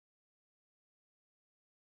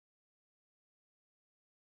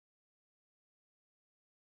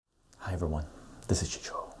Hi everyone, this is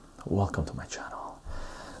Chycho. Welcome to my channel.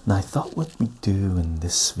 Now I thought what we do in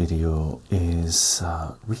this video is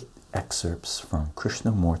read excerpts from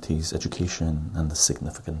Krishnamurti's Education and the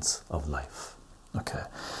Significance of Life. Okay,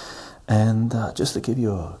 and just to give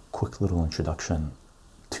you a quick little introduction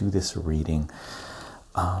to this reading,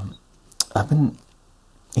 I've been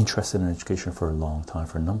interested in education for a long time,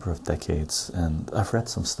 for a number of decades, and I've read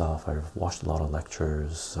some stuff. I've watched a lot of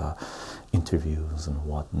lectures, interviews and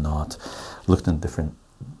whatnot, looked in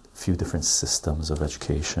few different systems of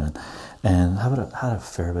education, and have had a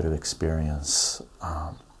fair bit of experience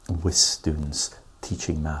with students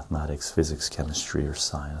teaching mathematics, physics, chemistry, or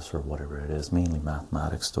science, or whatever it is, mainly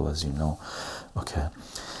mathematics though, as you know. Okay,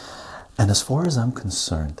 and as far as I'm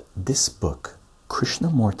concerned, this book,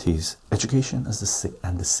 Krishnamurti's Education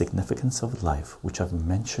and the Significance of Life, which I've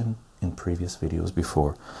mentioned in previous videos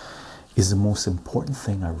before, is the most important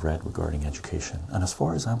thing I've read regarding education. And as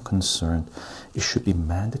far as I'm concerned, it should be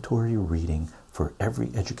mandatory reading for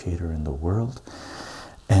every educator in the world,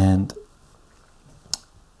 and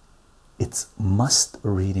it's must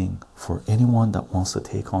reading for anyone that wants to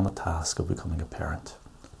take on the task of becoming a parent,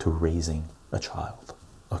 to raising a child.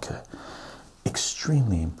 Okay,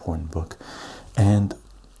 extremely important book. And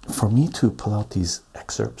for me to pull out these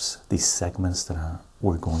excerpts, these segments that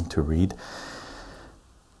we're going to read,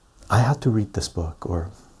 I had to read this book,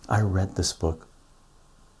 or I read this book,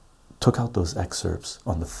 took out those excerpts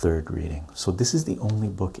on the third reading. So this is the only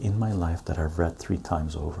book in my life that I've read 3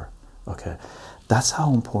 times over. Okay, that's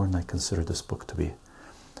how important I consider this book to be.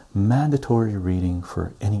 Mandatory reading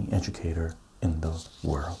for any educator in the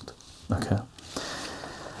world. Okay,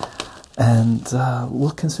 and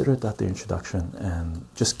we'll consider that the introduction and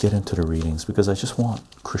just get into the readings, because I just want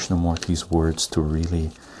Krishnamurti's words to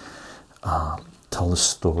really tell the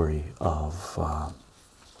story of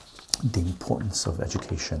the importance of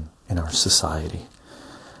education in our society.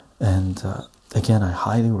 And again, I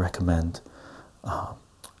highly recommend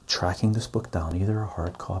tracking this book down, either a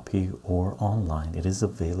hard copy or online. It is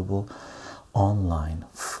available online,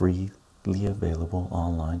 freely available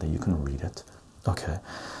online, that you can read it. Okay,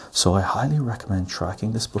 so I highly recommend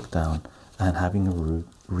tracking this book down and having a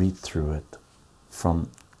read through it from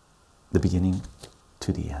the beginning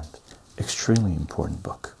to the end. Extremely important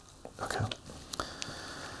book. Okay,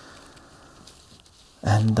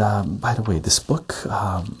 and by the way, this book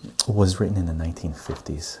was written in the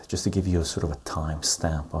 1950s, just to give you a sort of a time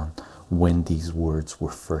stamp on when these words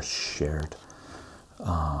were first shared,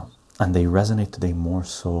 and they resonate today more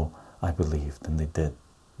so, I believe, than they did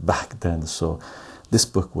back then. So this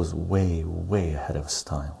book was way ahead of its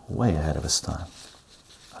time, way ahead of its time.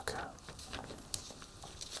 Okay,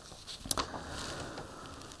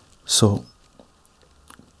 so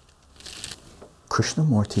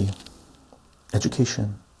Krishnamurti,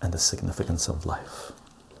 Education and the Significance of Life.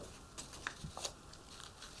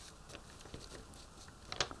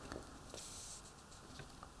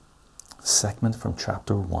 Segment from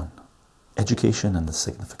chapter 1, Education and the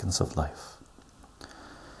Significance of Life.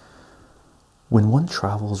 When one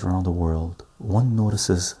travels around the world, one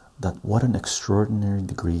notices that what an extraordinary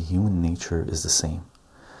degree human nature is the same,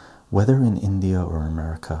 whether in India or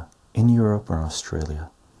America, in Europe or Australia.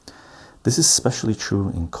 This is especially true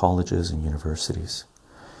in colleges and universities.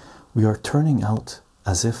 We are turning out,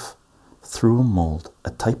 as if through a mold,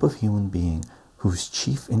 a type of human being whose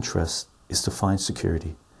chief interest is to find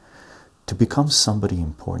security, to become somebody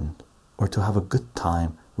important, or to have a good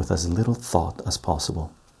time with as little thought as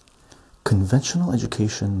possible. Conventional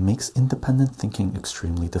education makes independent thinking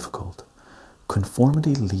extremely difficult.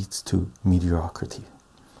 Conformity leads to mediocrity.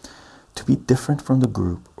 To be different from the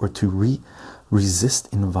group, or to resist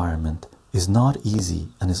environment, is not easy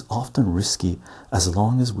and is often risky as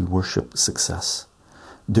long as we worship success.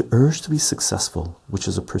 The urge to be successful, which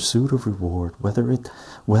is a pursuit of reward, whether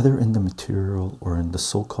in the material or in the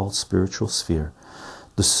so-called spiritual sphere,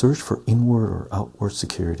 the search for inward or outward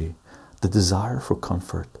security, the desire for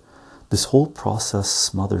comfort, this whole process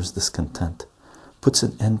smothers discontent, puts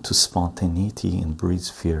an end to spontaneity and breeds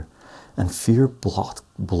fear, and fear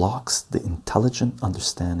blocks the intelligent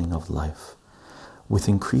understanding of life. With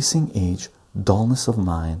increasing age, dullness of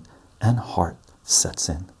mind and heart sets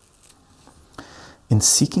in. In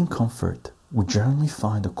seeking comfort, we generally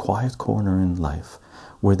find a quiet corner in life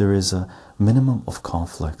where there is a minimum of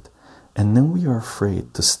conflict, and then we are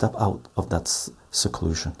afraid to step out of that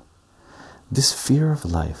seclusion. This fear of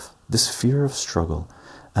life, this fear of struggle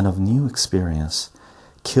and of new experience,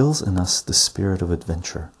 kills in us the spirit of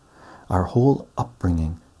adventure. Our whole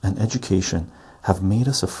upbringing and education have made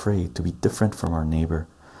us afraid to be different from our neighbor,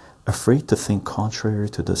 afraid to think contrary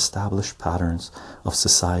to the established patterns of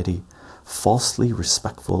society, falsely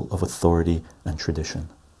respectful of authority and tradition.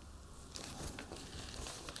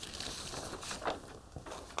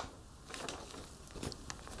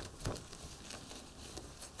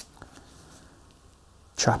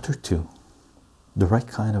 Chapter 2. The right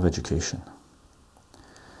kind of education.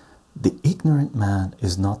 The ignorant man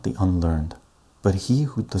is not the unlearned, but he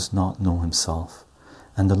who does not know himself,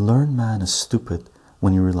 and the learned man is stupid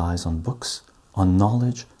when he relies on books, on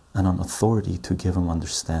knowledge, and on authority to give him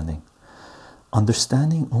understanding.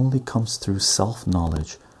 Understanding only comes through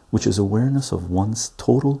self-knowledge, which is awareness of one's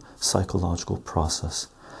total psychological process.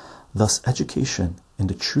 Thus, education, in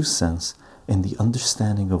the true sense, in the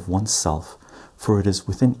understanding of oneself, for it is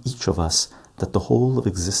within each of us that the whole of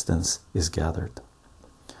existence is gathered.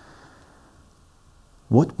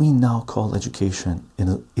 What we now call education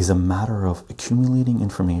is a matter of accumulating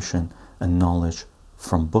information and knowledge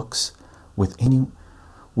from books, which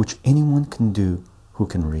anyone can do who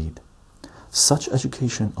can read. Such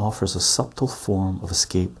education offers a subtle form of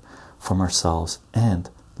escape from ourselves and,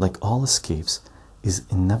 like all escapes, is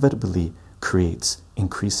inevitably creates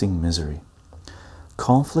increasing misery.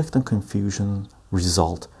 Conflict and confusion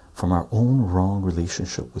result from our own wrong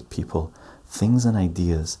relationship with people, things, and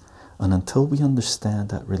ideas, and until we understand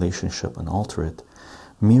that relationship and alter it,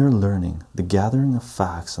 mere learning, the gathering of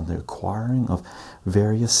facts, and the acquiring of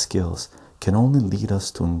various skills can only lead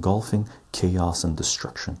us to engulfing chaos and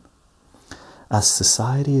destruction. As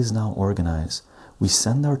society is now organized, we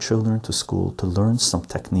send our children to school to learn some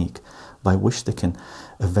technique by which they can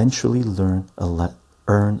eventually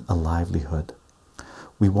earn a livelihood.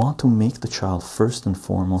 We want to make the child first and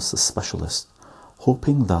foremost a specialist,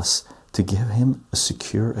 hoping thus to give him a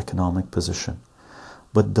secure economic position.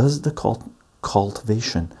 But does the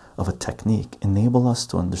cultivation of a technique enable us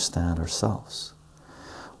to understand ourselves?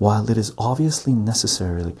 While it is obviously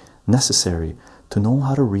necessary to know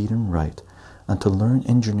how to read and write, and to learn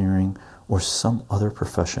engineering or some other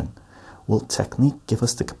profession, will technique give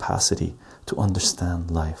us the capacity to understand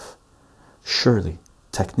life? Surely,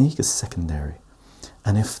 technique is secondary,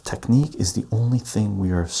 and if technique is the only thing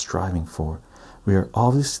we are striving for, we are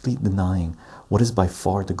obviously denying what is by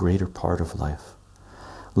far the greater part of life.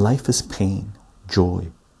 Life is pain, joy,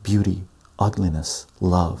 beauty, ugliness,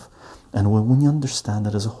 love, and when we understand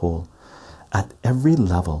it as a whole, at every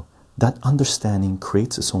level, that understanding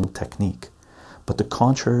creates its own technique. But the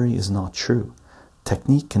contrary is not true.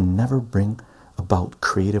 Technique can never bring about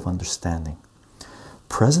creative understanding.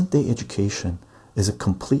 Present-day education is a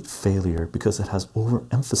complete failure because it has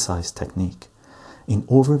overemphasized technique. In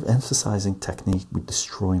overemphasizing technique, we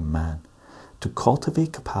destroy man. To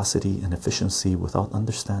cultivate capacity and efficiency without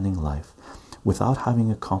understanding life, without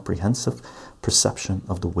having a comprehensive perception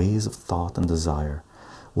of the ways of thought and desire,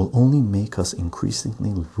 will only make us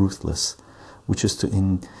increasingly ruthless, which is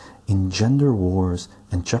to engender wars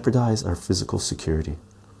and jeopardize our physical security.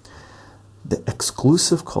 The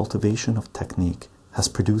exclusive cultivation of technique has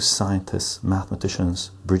produced scientists,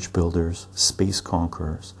 mathematicians, bridge builders, space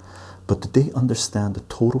conquerors, but do they understand the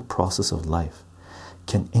total process of life?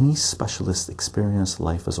 Can any specialist experience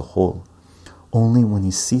life as a whole? Only when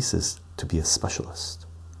he ceases to be a specialist.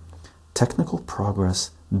 Technical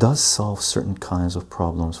progress does solve certain kinds of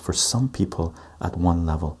problems for some people at one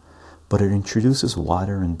level, but it introduces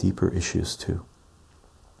wider and deeper issues too.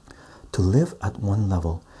 To live at one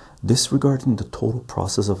level, disregarding the total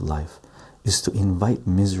process of life, is to invite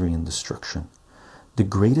misery and destruction. The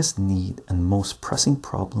greatest need and most pressing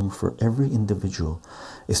problem for every individual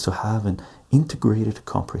is to have an integrated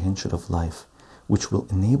comprehension of life, which will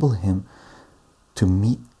enable him to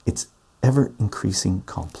meet its ever-increasing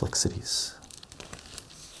complexities.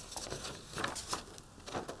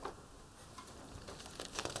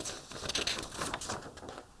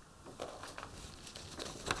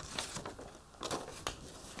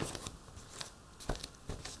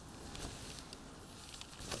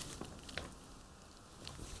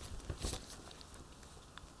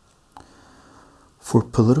 For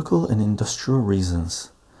political and industrial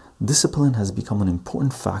reasons, discipline has become an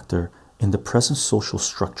important factor in the present social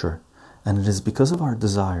structure, and it is because of our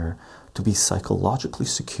desire to be psychologically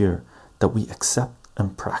secure that we accept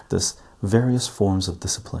and practice various forms of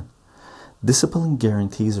discipline. Discipline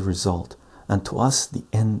guarantees a result, and to us the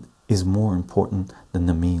end is more important than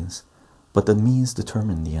the means, but the means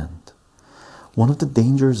determine the end. One of the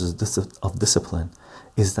dangers of discipline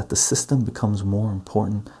is that the system becomes more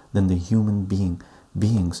important than the human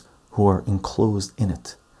beings who are enclosed in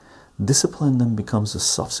it. Discipline then becomes a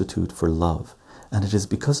substitute for love, and it is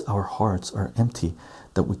because our hearts are empty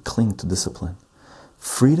that we cling to discipline.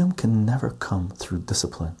 Freedom can never come through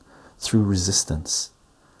discipline, through resistance.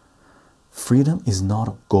 Freedom is not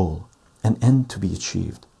a goal, an end to be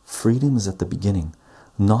achieved. Freedom is at the beginning,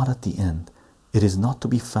 not at the end. It is not to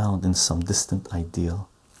be found in some distant ideal.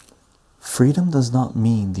 Freedom does not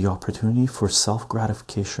mean the opportunity for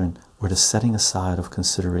self-gratification or the setting aside of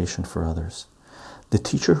consideration for others. The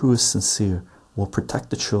teacher who is sincere will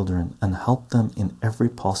protect the children and help them in every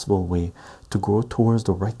possible way to grow towards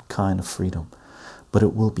the right kind of freedom, but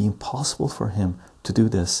it will be impossible for him to do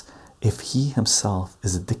this if he himself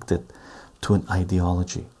is addicted to an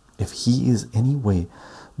ideology, if he is any way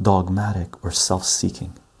dogmatic or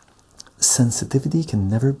self-seeking. Sensitivity can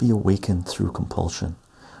never be awakened through compulsion.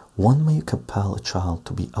 One may compel a child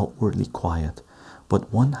to be outwardly quiet,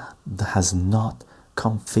 but one has not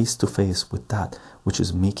come face to face with that which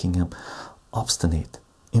is making him obstinate,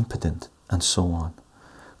 impotent, and so on.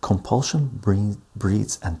 Compulsion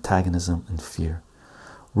breeds antagonism and fear.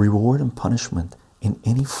 Reward and punishment in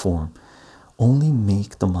any form only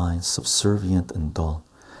make the mind subservient and dull.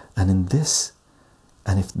 And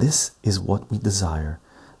if this is what we desire,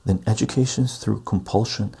 then education through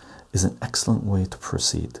compulsion is an excellent way to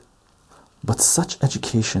proceed. But such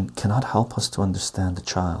education cannot help us to understand the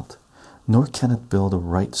child, nor can it build a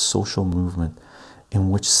right social movement in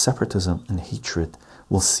which separatism and hatred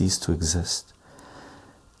will cease to exist.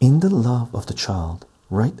 In the love of the child,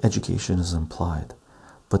 right education is implied,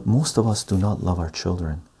 but most of us do not love our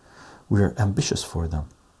children. We are ambitious for them,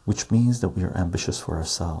 which means that we are ambitious for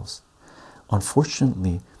ourselves.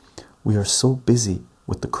 Unfortunately, we are so busy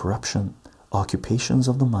with the corruption occupations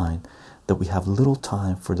of the mind that we have little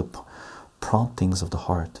time for the promptings of the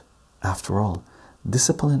heart. After all,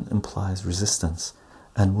 discipline implies resistance,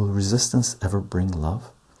 and will resistance ever bring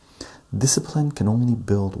love? Discipline can only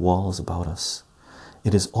build walls about us.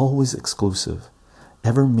 It is always exclusive,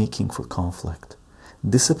 ever making for conflict.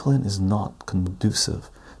 Discipline is not conducive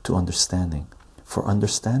to understanding, for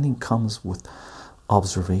understanding comes with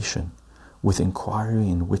observation, with inquiry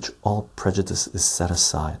in which all prejudice is set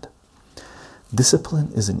aside.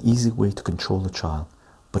 Discipline is an easy way to control a child,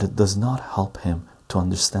 but it does not help him to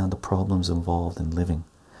understand the problems involved in living.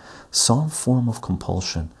 Some form of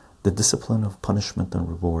compulsion, the discipline of punishment and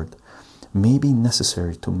reward, may be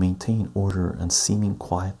necessary to maintain order and seeming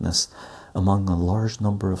quietness among a large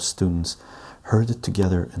number of students herded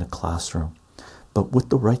together in a classroom. But with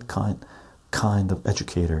the right kind of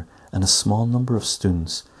educator and a small number of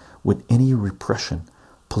students, would any repression,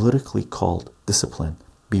 politically called discipline,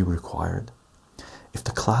 be required? If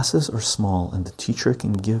the classes are small and the teacher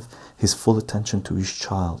can give his full attention to each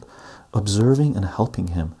child, observing and helping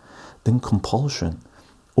him, then compulsion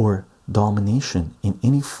or domination in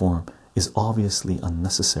any form is obviously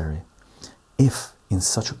unnecessary. If in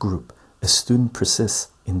such a group a student persists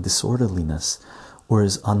in disorderliness or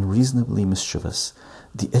is unreasonably mischievous,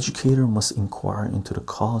 the educator must inquire into the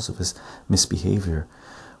cause of his misbehavior,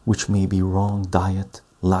 which may be wrong diet,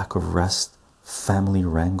 lack of rest, family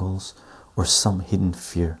wrangles, or some hidden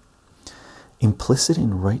fear. Implicit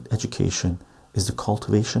in right education is the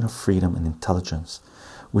cultivation of freedom and intelligence,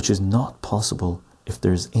 which is not possible if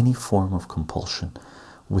there is any form of compulsion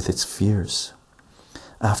with its fears.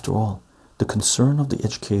 After all, the concern of the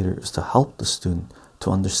educator is to help the student to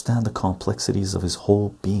understand the complexities of his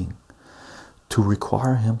whole being. To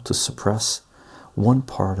require him to suppress one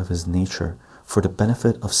part of his nature for the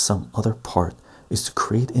benefit of some other part is to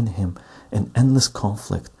create in him an endless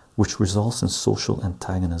conflict which results in social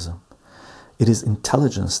antagonism. It is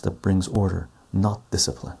intelligence that brings order, not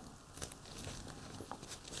discipline.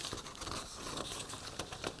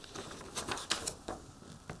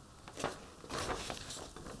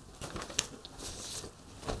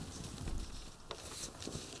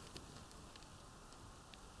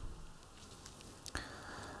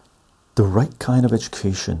 The right kind of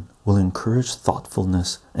education will encourage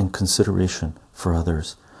thoughtfulness and consideration for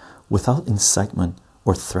others, without incitement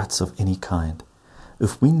or threats of any kind.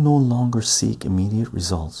 If we no longer seek immediate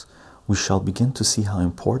results, we shall begin to see how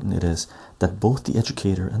important it is that both the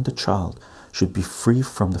educator and the child should be free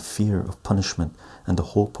from the fear of punishment and the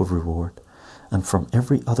hope of reward, and from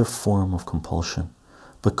every other form of compulsion.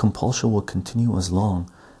 But compulsion will continue as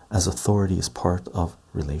long as authority is part of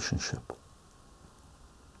relationship.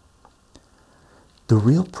 The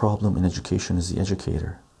real problem in education is the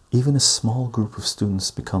educator. Even a small group of students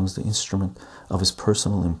becomes the instrument of his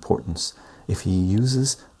personal importance if he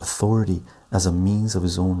uses authority as a means of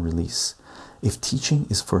his own release, if teaching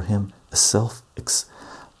is for him a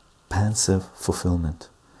self-expansive fulfillment.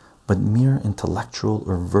 But mere intellectual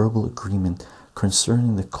or verbal agreement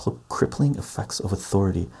concerning the crippling effects of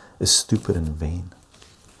authority is stupid and vain.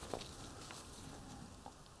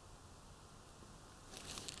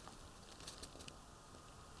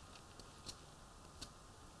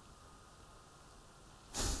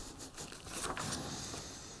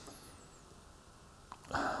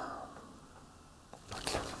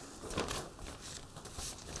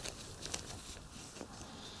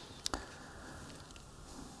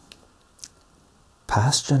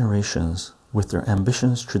 Past generations, with their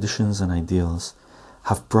ambitions, traditions, and ideals,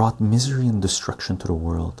 have brought misery and destruction to the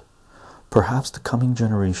world. Perhaps the coming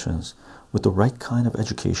generations, with the right kind of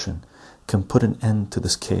education, can put an end to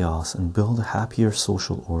this chaos and build a happier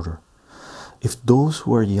social order. If those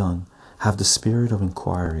who are young have the spirit of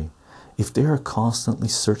inquiry, if they are constantly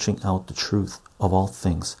searching out the truth of all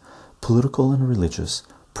things, political and religious,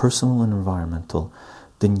 personal and environmental,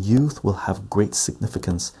 then youth will have great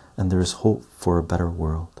significance and there is hope for a better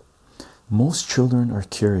world. Most children are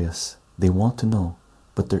curious, they want to know,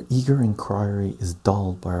 but their eager inquiry is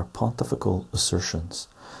dulled by our pontifical assertions,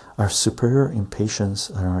 our superior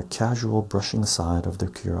impatience, and our casual brushing aside of their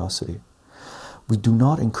curiosity. We do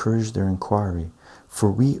not encourage their inquiry,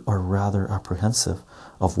 for we are rather apprehensive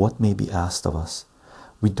of what may be asked of us.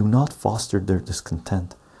 We do not foster their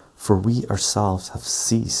discontent, for we ourselves have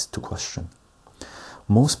ceased to question.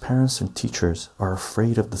 Most parents and teachers are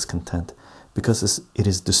afraid of discontent because it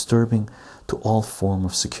is disturbing to all form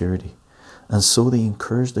of security, and so they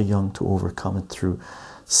encourage the young to overcome it through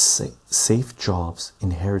safe jobs,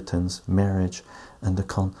 inheritance, marriage, and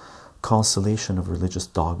the consolation of religious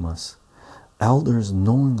dogmas. Elders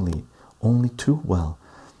knowingly only too well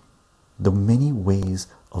the many ways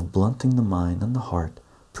of blunting the mind and the heart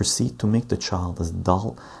proceed to make the child as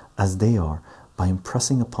dull as they are by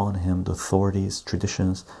impressing upon him the authorities,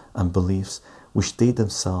 traditions, and beliefs which they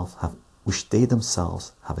themselves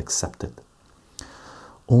have accepted.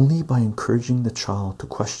 Only by encouraging the child to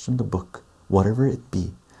question the book, whatever it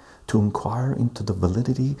be, to inquire into the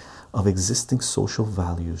validity of existing social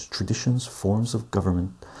values, traditions, forms of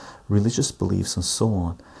government, religious beliefs, and so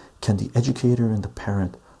on, can the educator and the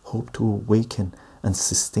parent hope to awaken and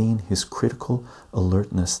sustain his critical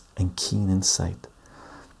alertness and keen insight.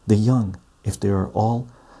 The young, if they are at all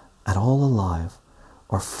alive,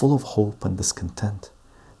 are full of hope and discontent.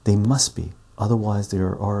 They must be, otherwise they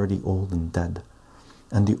are already old and dead.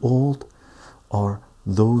 And the old are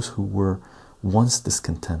those who were once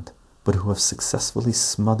discontent, but who have successfully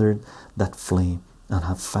smothered that flame and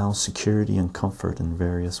have found security and comfort in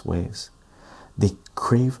various ways. They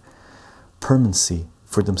crave permanency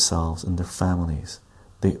for themselves and their families.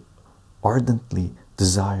 They ardently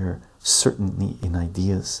desire certainty in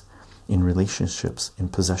ideas, in relationships, in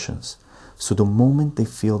possessions. So the moment they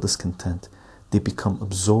feel discontent, they become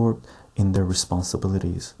absorbed in their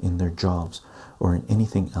responsibilities, in their jobs, or in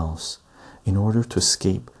anything else, in order to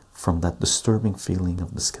escape from that disturbing feeling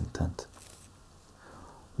of discontent.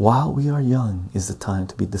 While we are young is the time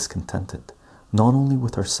to be discontented, not only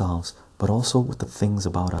with ourselves, but also with the things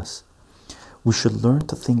about us. We should learn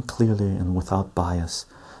to think clearly and without bias,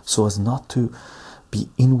 so as not to be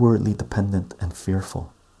inwardly dependent and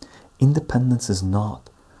fearful. Independence is not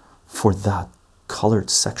for that colored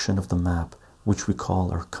section of the map which we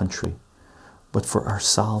call our country, but for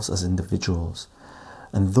ourselves as individuals.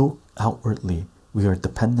 And though outwardly we are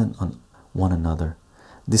dependent on one another,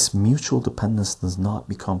 this mutual dependence does not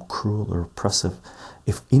become cruel or oppressive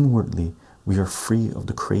if inwardly we are free of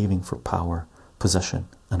the craving for power, possession,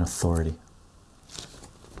 and authority.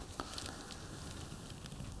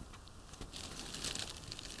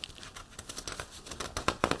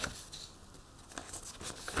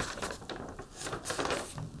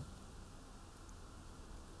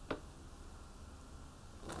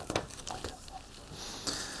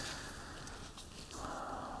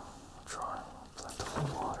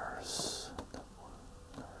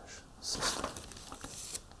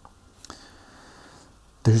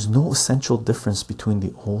 There is no essential difference between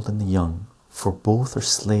the old and the young, for both are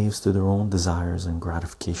slaves to their own desires and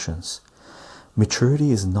gratifications.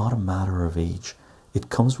 Maturity is not a matter of age, it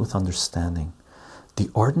comes with understanding. The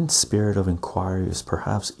ardent spirit of inquiry is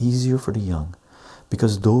perhaps easier for the young,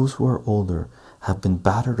 because those who are older have been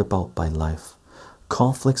battered about by life.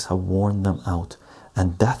 Conflicts have worn them out,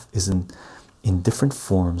 and death in different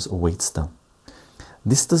forms awaits them.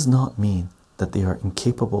 This does not mean that they are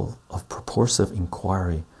incapable of purposive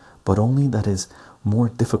inquiry, but only that it is more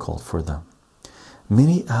difficult for them.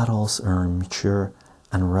 Many adults are immature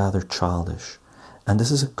and rather childish, and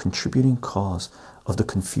this is a contributing cause of the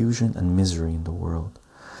confusion and misery in the world.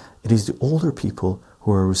 It is the older people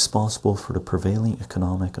who are responsible for the prevailing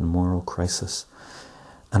economic and moral crisis,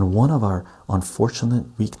 and one of our unfortunate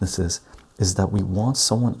weaknesses is that we want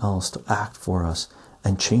someone else to act for us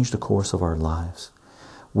and change the course of our lives.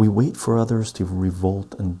 We wait for others to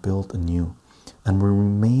revolt and build anew, and we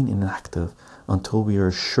remain inactive until we are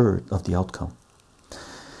assured of the outcome.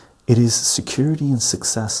 It is security and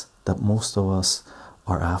success that most of us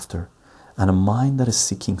are after, and a mind that is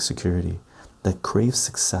seeking security, that craves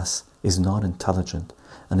success, is not intelligent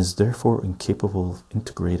and is therefore incapable of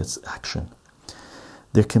integrated action.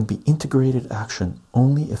 There can be integrated action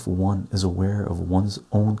only if one is aware of one's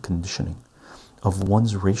own conditioning, of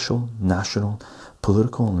one's racial, national,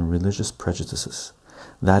 political, and religious prejudices.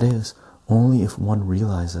 That is, only if one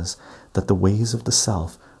realizes that the ways of the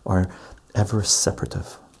self are ever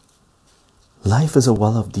separative. Life is a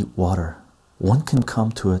well of deep water. One can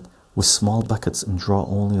come to it with small buckets and draw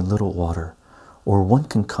only a little water, or one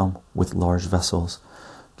can come with large vessels,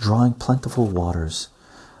 drawing plentiful waters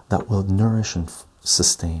that will nourish and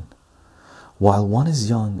sustain. While one is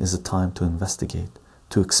young is a time to investigate,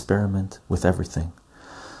 to experiment with everything.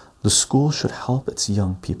 The school should help its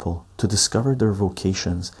young people to discover their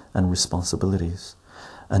vocations and responsibilities,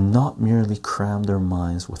 and not merely cram their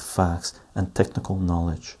minds with facts and technical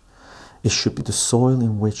knowledge. It should be the soil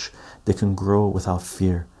in which they can grow without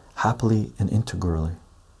fear, happily and integrally.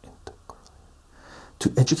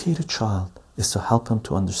 To educate a child is to help him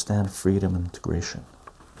to understand freedom and integration.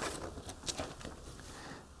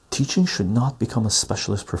 Teaching should not become a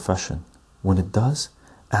specialist profession. When it does,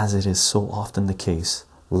 as it is so often the case,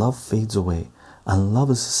 love fades away, and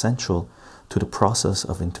love is essential to the process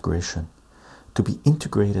of integration. To be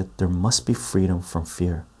integrated, there must be freedom from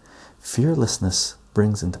fear. Fearlessness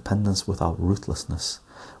brings independence without ruthlessness,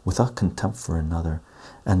 without contempt for another,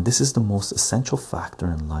 and this is the most essential factor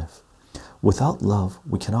in life. Without love,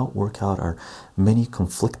 we cannot work out our many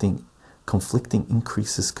conflicting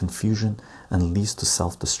increases confusion and leads to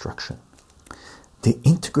self-destruction. The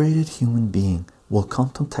integrated human being will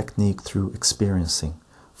come to technique through experiencing,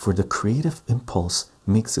 for the creative impulse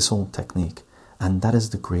makes its own technique, and that is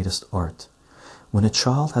the greatest art. When a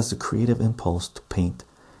child has the creative impulse to paint,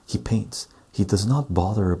 he paints. He does not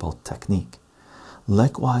bother about technique.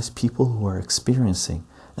 Likewise, people who are experiencing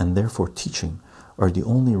and therefore teaching are the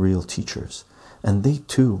only real teachers, and they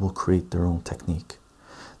too will create their own technique.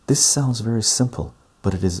 This sounds very simple,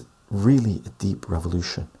 but it is really a deep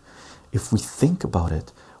revolution. If we think about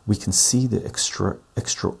it, we can see the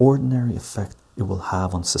extraordinary effect it will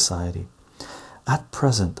have on society. At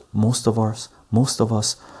present, most of us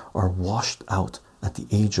are washed out at the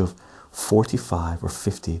age of 45 or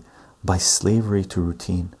 50 by slavery to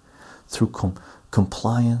routine. Through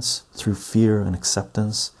compliance, through fear and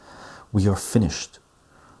acceptance, we are finished.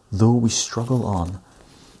 Though we struggle on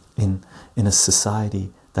in a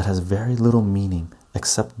society that has very little meaning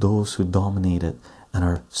except those who dominate it and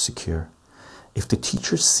are secure. If the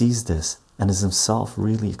teacher sees this and is himself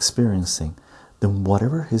really experiencing, then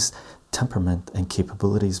whatever his temperament and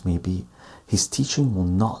capabilities may be, his teaching will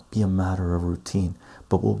not be a matter of routine,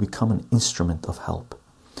 but will become an instrument of help.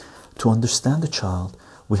 To understand a child,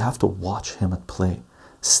 we have to watch him at play,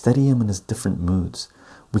 study him in his different moods.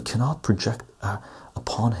 We cannot project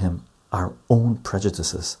upon him our own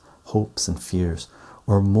prejudices, hopes, and fears,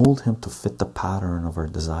 or mold him to fit the pattern of our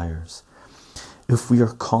desires. If we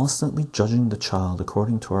are constantly judging the child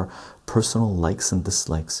according to our personal likes and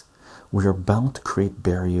dislikes, we are bound to create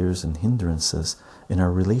barriers and hindrances in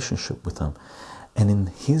our relationship with him and in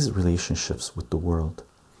his relationships with the world.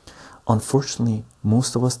 Unfortunately,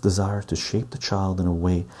 most of us desire to shape the child in a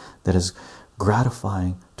way that is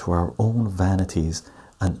gratifying to our own vanities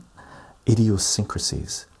and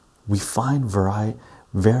idiosyncrasies. We find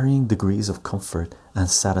varying degrees of comfort and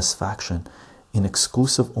satisfaction in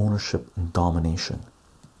exclusive ownership and domination.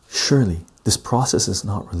 Surely, this process is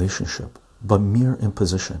not relationship, but mere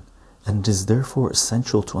imposition, and it is therefore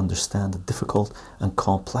essential to understand the difficult and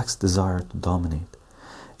complex desire to dominate.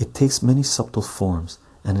 It takes many subtle forms,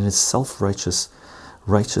 and in its self-righteous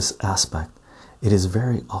aspect, it is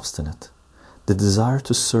very obstinate. The desire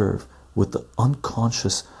to serve with the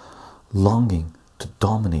unconscious longing to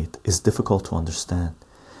dominate is difficult to understand.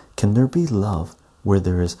 Can there be love where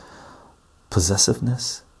there is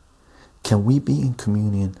possessiveness? Can we be in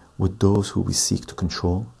communion with those who we seek to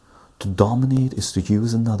control? To dominate is to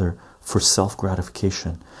use another for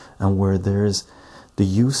self-gratification, and where there is the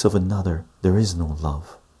use of another, there is no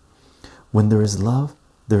love. When there is love,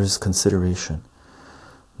 there is consideration,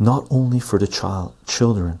 not only for the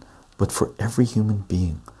children, but for every human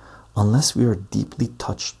being. Unless we are deeply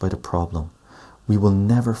touched by the problem, we will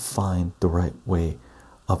never find the right way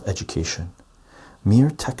of education. Mere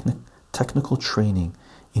technical training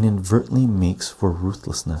inadvertently makes for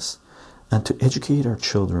ruthlessness, and to educate our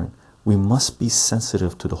children, we must be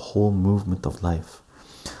sensitive to the whole movement of life.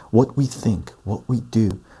 What we think, what we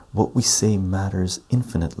do, what we say matters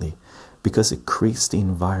infinitely, because it creates the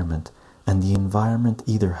environment, and the environment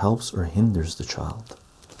either helps or hinders the child.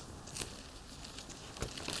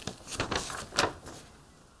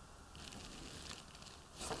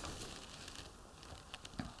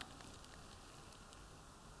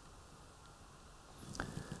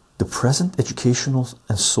 The present educational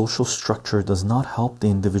and social structure does not help the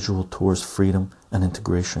individual towards freedom and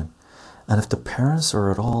integration, and if the parents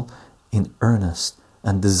are at all in earnest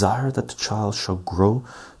and desire that the child shall grow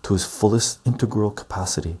to his fullest integral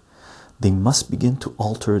capacity, they must begin to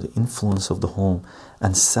alter the influence of the home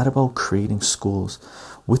and set about creating schools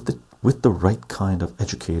with the right kind of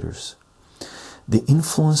educators. The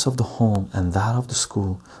influence of the home and that of the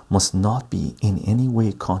school must not be in any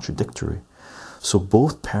way contradictory, so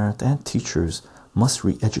both parent and teachers must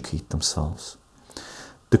re-educate themselves.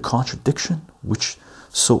 The contradiction which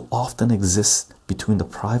so often exists between the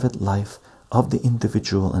private life of the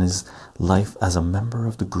individual and his life as a member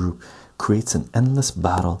of the group creates an endless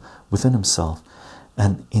battle within himself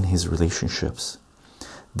and in his relationships.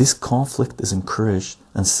 This conflict is encouraged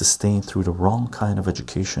and sustained through the wrong kind of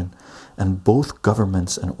education, and both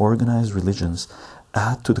governments and organized religions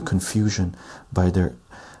add to the confusion by their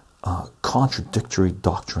contradictory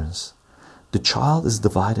doctrines. The child is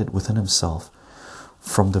divided within himself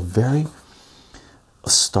from the very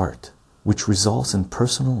start, which results in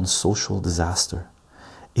personal and social disaster.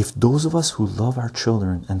 If those of us who love our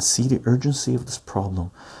children and see the urgency of this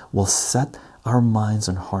problem will set our minds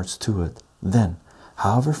and hearts to it, then,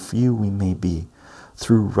 however few we may be,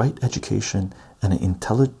 through right education and an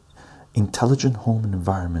intelligent home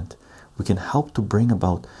environment, we can help to bring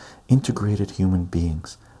about integrated human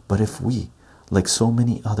beings. But if we, like so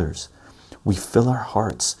many others, we fill our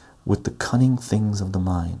hearts with the cunning things of the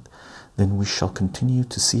mind, then we shall continue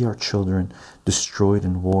to see our children destroyed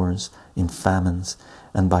in wars, in famines,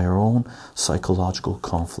 and by our own psychological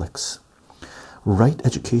conflicts. Right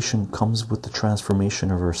education comes with the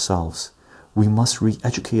transformation of ourselves. We must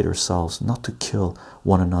re-educate ourselves not to kill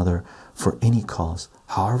one another for any cause,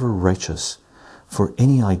 however righteous, for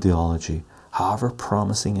any ideology, however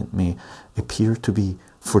promising it may appear to be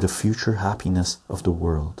for the future happiness of the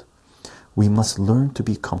world. We must learn to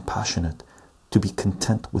be compassionate, to be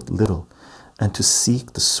content with little, and to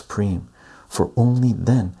seek the supreme, for only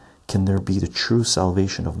then can there be the true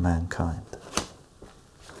salvation of mankind.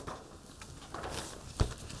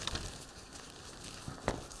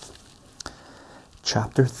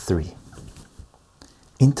 Chapter 3: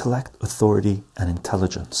 Intellect, Authority, and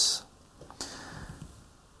Intelligence.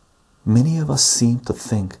 Many of us seem to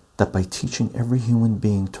think that by teaching every human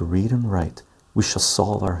being to read and write, we shall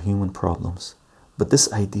solve our human problems. But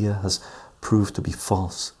this idea has proved to be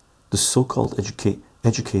false. The so-called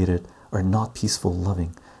educated are not peaceful,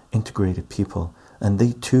 loving, integrated people, and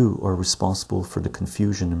they too are responsible for the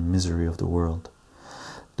confusion and misery of the world.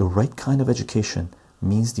 The right kind of education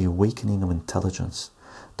means the awakening of intelligence,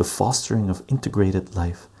 the fostering of integrated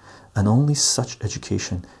life, and only such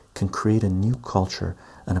education can create a new culture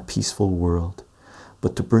and a peaceful world.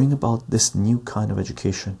 But to bring about this new kind of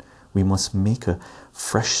education, we must make a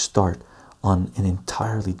fresh start on an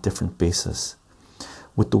entirely different basis.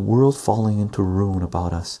 With the world falling into ruin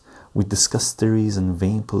about us, we discuss theories and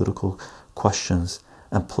vain political questions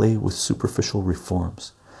and play with superficial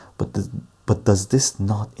reforms. But does this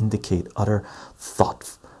not indicate utter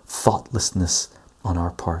thoughtlessness on our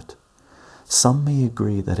part? Some may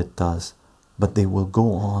agree that it does, but they will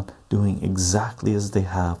go on doing exactly as they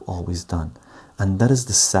have always done, and that is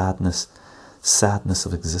the sadness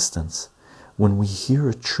of existence. When we hear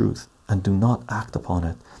a truth and do not act upon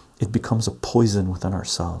it, it becomes a poison within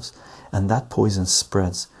ourselves, and that poison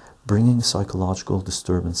spreads, bringing psychological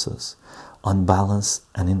disturbances, unbalance,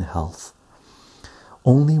 and ill health.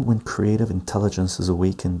 Only when creative intelligence is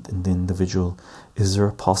awakened in the individual is there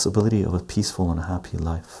a possibility of a peaceful and happy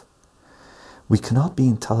life. We cannot be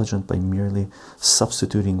intelligent by merely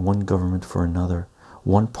substituting one government for another,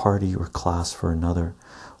 one party or class for another,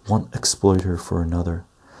 one exploiter for another.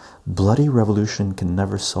 Bloody revolution can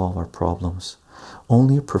never solve our problems.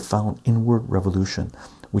 Only a profound inward revolution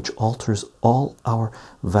which alters all our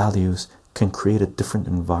values can create a different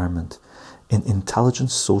environment, an intelligent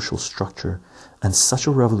social structure, and such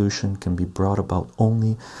a revolution can be brought about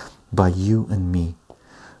only by you and me.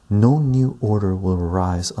 No new order will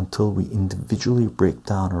arise until we individually break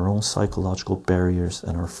down our own psychological barriers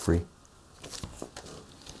and are free.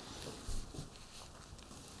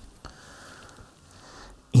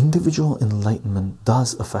 Individual enlightenment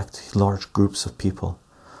does affect large groups of people,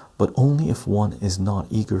 but only if one is not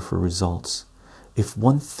eager for results. If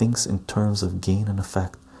one thinks in terms of gain and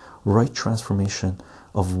effect, right transformation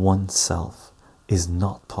of oneself is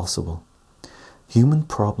not possible. Human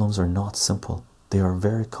problems are not simple, they are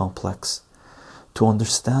very complex. To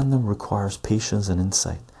understand them requires patience and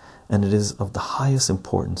insight, and it is of the highest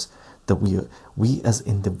importance that we as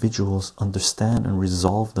individuals understand and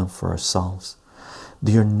resolve them for ourselves.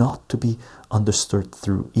 They are not to be understood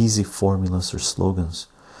through easy formulas or slogans,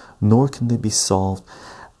 nor can they be solved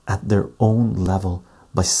at their own level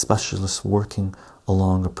by specialists working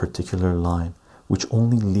along a particular line, which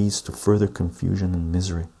only leads to further confusion and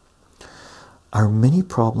misery. Our many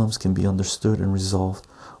problems can be understood and resolved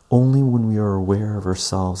only when we are aware of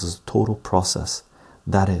ourselves as a total process,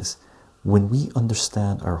 that is, when we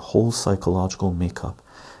understand our whole psychological makeup,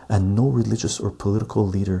 and no religious or political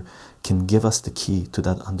leader can give us the key to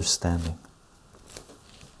that understanding.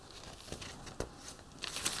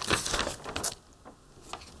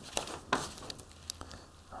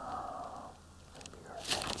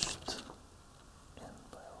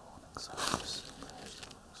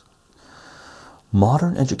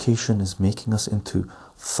 Modern education is making us into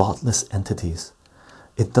thoughtless entities.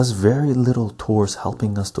 It does very little towards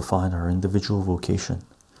helping us to find our individual vocation.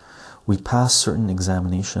 We pass certain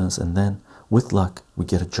examinations and then, with luck, we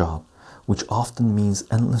get a job, which often means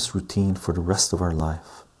endless routine for the rest of our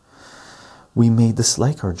life. We may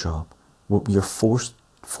dislike our job, but we are forced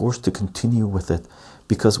to continue with it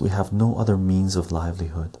because we have no other means of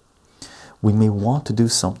livelihood. We may want to do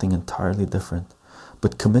something entirely different,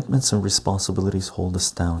 but commitments and responsibilities hold us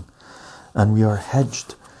down, and we are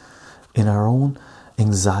hedged in our own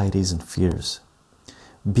anxieties and fears.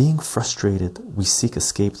 Being frustrated, we seek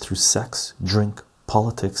escape through sex, drink,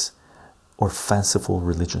 politics, or fanciful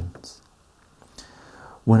religions.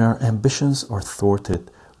 When our ambitions are thwarted,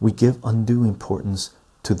 we give undue importance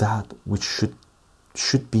to that which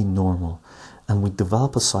should be normal, and we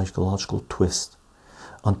develop a psychological twist.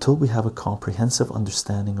 Until we have a comprehensive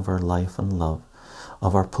understanding of our life and love,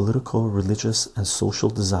 of our political, religious, and social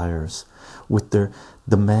desires, with their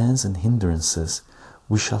demands and hindrances,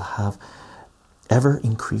 we shall have ever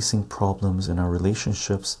increasing problems in our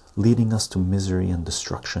relationships, leading us to misery and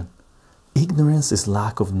destruction. Ignorance is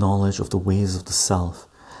lack of knowledge of the ways of the self,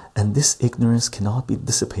 and this ignorance cannot be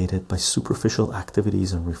dissipated by superficial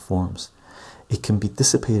activities and reforms. It can be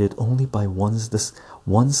dissipated only by one's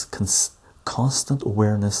constant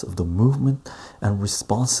awareness of the movement and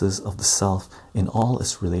responses of the self in all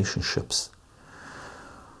its relationships.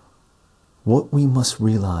 What we must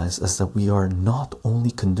realize is that we are not only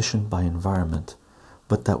conditioned by environment,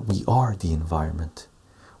 but that we are the environment.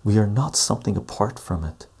 We are not something apart from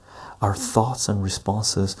it. Our thoughts and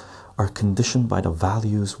responses are conditioned by the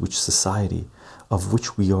values which society, of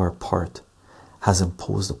which we are a part, has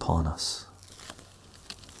imposed upon us.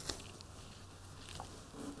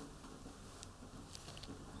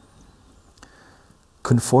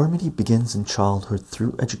 Conformity begins in childhood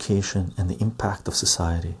through education and the impact of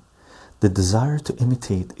society. The desire to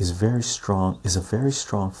imitate is a very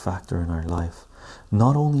strong factor in our life,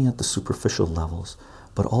 not only at the superficial levels,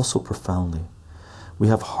 but also profoundly. We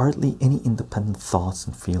have hardly any independent thoughts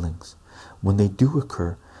and feelings. When they do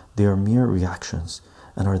occur, they are mere reactions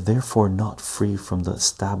and are therefore not free from the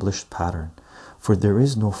established pattern, for there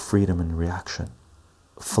is no freedom in reaction.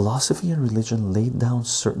 Philosophy and religion laid down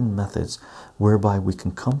certain methods whereby we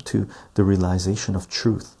can come to the realization of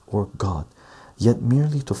truth or God, yet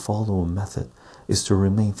merely to follow a method is to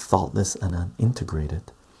remain thoughtless and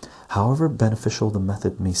unintegrated, however beneficial the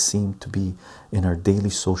method may seem to be in our daily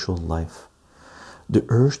social life. The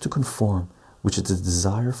urge to conform, which is the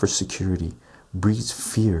desire for security, breeds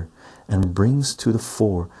fear and brings to the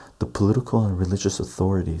fore the political and religious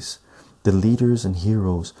authorities, the leaders and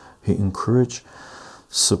heroes who encourage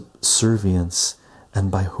subservience and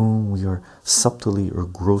by whom we are subtly or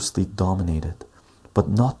grossly dominated. But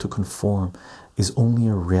not to conform is only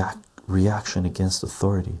a reaction against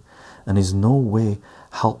authority, and is no way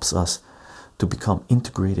helps us to become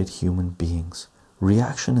integrated human beings.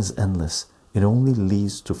 Reaction is endless. It only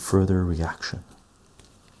leads to further reaction.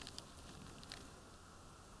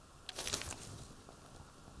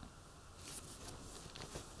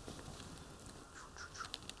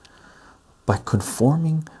 By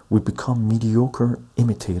conforming, we become mediocre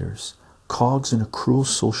imitators, cogs in a cruel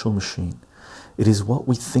social machine. It is what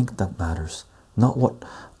we think that matters, not what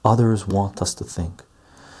others want us to think.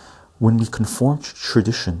 When we conform to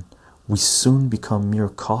tradition, we soon become mere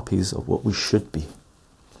copies of what we should be.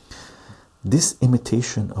 This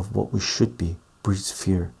imitation of what we should be breeds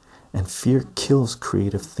fear, and fear kills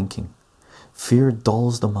creative thinking. Fear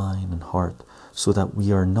dulls the mind and heart so that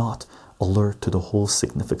we are not alert to the whole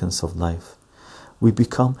significance of life. We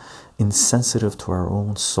become insensitive to our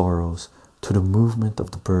own sorrows, to the movement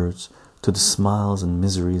of the birds, to the smiles and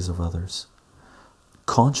miseries of others.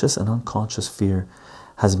 Conscious and unconscious fear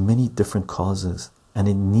has many different causes, and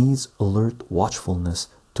it needs alert watchfulness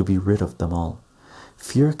to be rid of them all.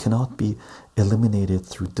 Fear cannot be eliminated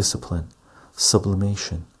through discipline,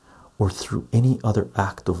 sublimation, or through any other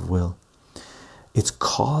act of will. Its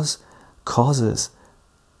causes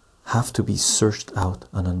have to be searched out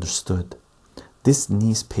and understood. This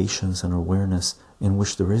needs patience and awareness in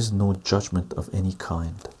which there is no judgment of any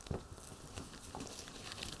kind.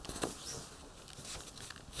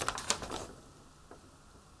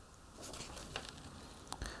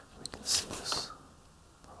 We can see this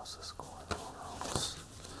process going on around us.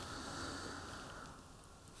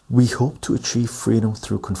 We hope to achieve freedom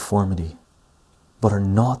through conformity, but are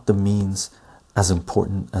not the means as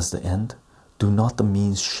important as the end? Do not the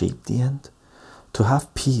means shape the end? To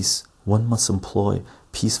have peace, one must employ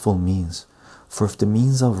peaceful means. For if the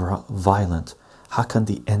means are violent, how can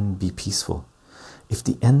the end be peaceful? If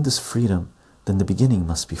the end is freedom, then the beginning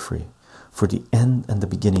must be free. For the end and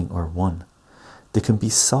the beginning are one. There can be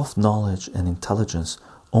self-knowledge and intelligence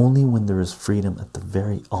only when there is freedom at the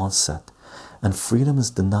very onset, and freedom is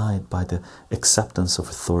denied by the acceptance of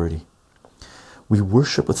authority. We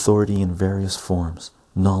worship authority in various forms: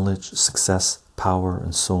 knowledge, success, power,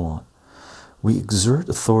 and so on. We exert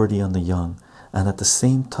authority on the young, and at the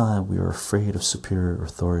same time we are afraid of superior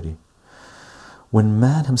authority. When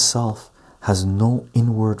man himself has no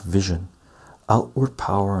inward vision, outward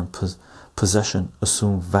power and possession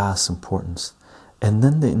assume vast importance, and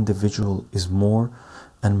then the individual is more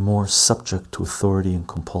and more subject to authority and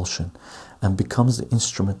compulsion, and becomes the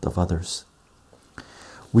instrument of others.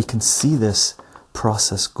 We can see this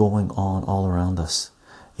process going on all around us.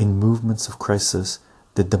 In movements of crisis,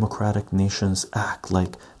 the democratic nations act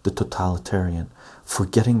like the totalitarian,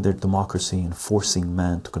 forgetting their democracy and forcing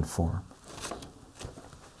man to conform.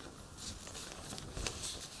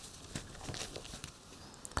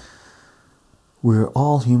 We are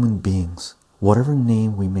all human beings, whatever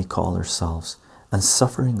name we may call ourselves, and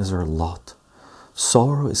suffering is our lot.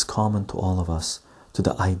 Sorrow is common to all of us, to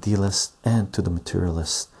the idealist and to the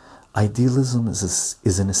materialist. Idealism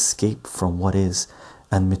is an escape from what is,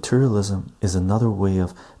 and materialism is another way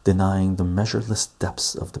of denying the measureless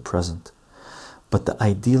depths of the present. But the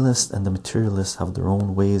idealist and the materialist have their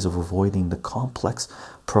own ways of avoiding the complex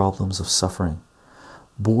problems of suffering.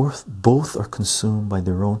 Both are consumed by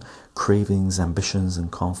their own cravings, ambitions,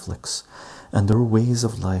 and conflicts, and their ways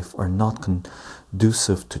of life are not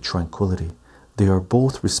conducive to tranquility. They are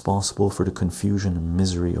both responsible for the confusion and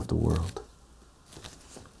misery of the world.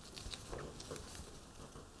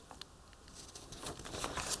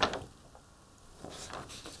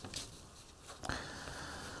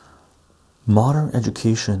 Modern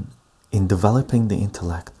education, in developing the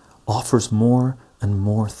intellect, offers more and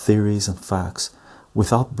more theories and facts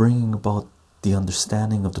without bringing about the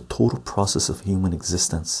understanding of the total process of human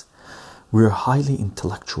existence. We are highly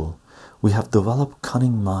intellectual. We have developed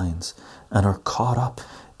cunning minds and are caught up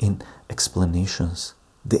in explanations.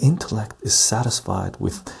 The intellect is satisfied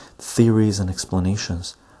with theories and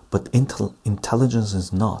explanations, but intelligence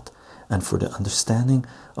is not, and for the understanding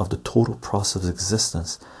of the total process of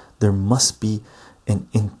existence, there must be an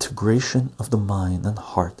integration of the mind and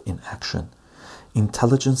heart in action.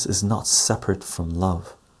 Intelligence is not separate from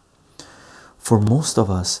love. For most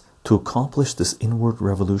of us, to accomplish this inward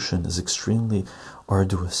revolution is extremely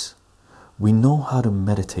arduous. We know how to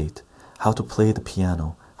meditate, how to play the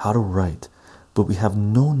piano, how to write, but we have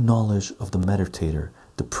no knowledge of the meditator,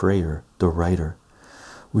 the prayer, the writer.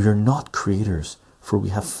 We are not creators, for we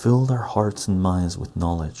have filled our hearts and minds with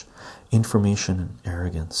knowledge, information, and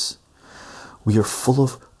arrogance. We are full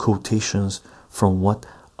of quotations from what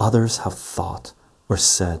others have thought or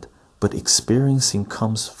said, but experiencing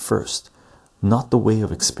comes first, not the way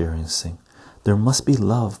of experiencing. There must be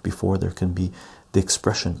love before there can be the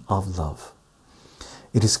expression of love.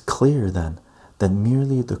 It is clear then that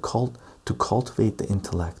merely to cultivate the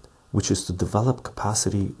intellect, which is to develop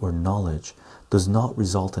capacity or knowledge, does not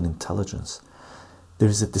result in intelligence. There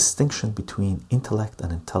is a distinction between intellect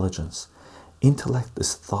and intelligence. Intellect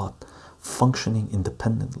is thought functioning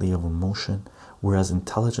independently of emotion, whereas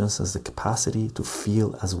intelligence has the capacity to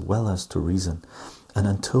feel as well as to reason. And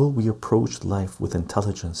until we approach life with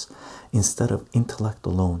intelligence instead of intellect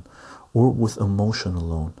alone, or with emotion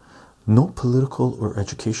alone, no political or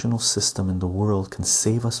educational system in the world can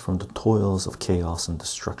save us from the toils of chaos and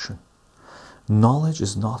destruction. Knowledge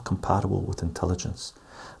is not compatible with intelligence.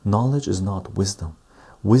 Knowledge is not wisdom.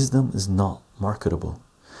 Wisdom is not marketable.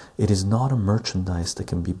 It is not a merchandise that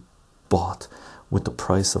can be bought with the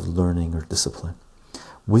price of learning or discipline.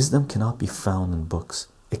 Wisdom cannot be found in books.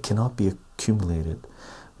 It cannot be accumulated,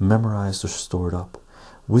 memorized, or stored up.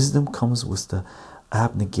 Wisdom comes with the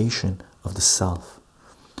abnegation of the self.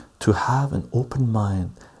 To have an open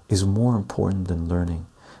mind is more important than learning,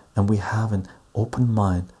 and we have an open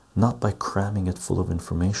mind not by cramming it full of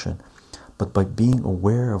information, but by being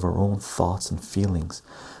aware of our own thoughts and feelings,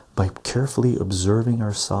 by carefully observing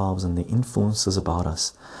ourselves and the influences about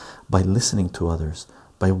us, by listening to others,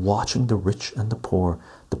 by watching the rich and the poor,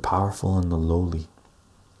 the powerful and the lowly.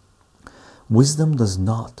 Wisdom does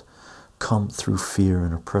not come through fear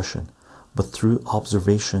and oppression, but through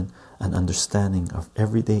observation and understanding of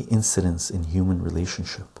everyday incidents in human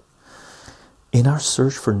relationship. In our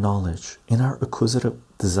search for knowledge, in our acquisitive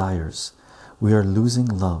desires, we are losing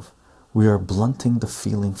love. We are blunting the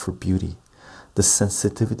feeling for beauty, the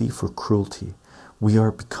sensitivity for cruelty. We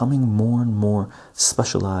are becoming more and more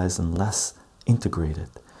specialized and less integrated.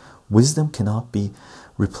 Wisdom cannot be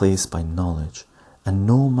replaced by knowledge, and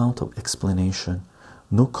no amount of explanation,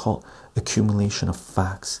 no accumulation of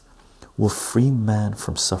facts will free man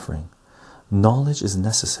from suffering. Knowledge is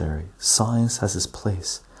necessary, science has its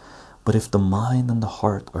place, but if the mind and the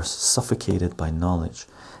heart are suffocated by knowledge,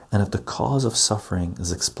 and if the cause of suffering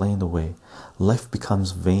is explained away, life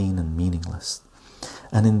becomes vain and meaningless.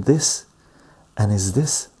 And is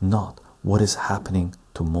this not what is happening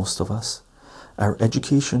to most of us? Our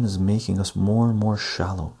education is making us more and more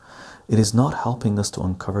shallow. It is not helping us to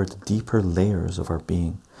uncover the deeper layers of our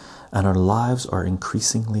being, and our lives are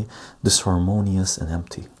increasingly disharmonious and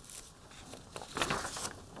empty.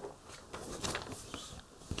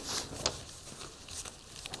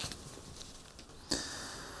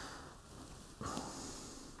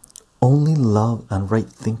 Only love and right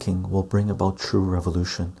thinking will bring about true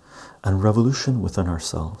revolution, and revolution within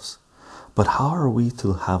ourselves. But how are we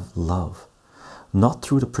to have love? Not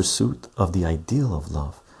through the pursuit of the ideal of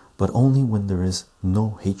love, but only when there is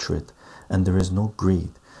no hatred and there is no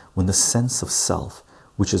greed, when the sense of self,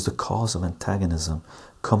 which is the cause of antagonism,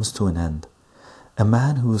 comes to an end. A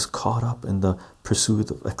man who is caught up in the pursuit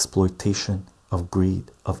of exploitation, of greed,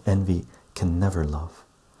 of envy, can never love.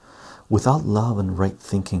 Without love and right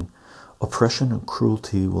thinking, oppression and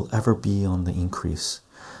cruelty will ever be on the increase.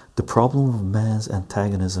 The problem of man's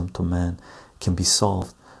antagonism to man can be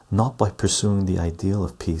solved not by pursuing the ideal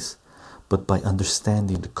of peace, but by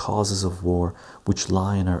understanding the causes of war which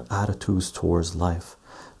lie in our attitudes towards life,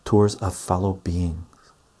 towards our fellow beings.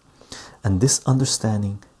 And this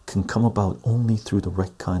understanding can come about only through the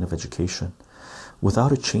right kind of education.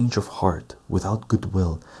 Without a change of heart, without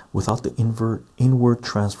goodwill, without the inward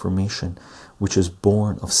transformation which is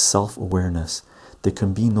born of self-awareness, there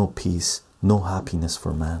can be no peace, no happiness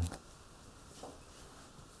for man.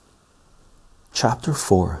 Chapter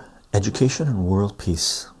 4: Education and World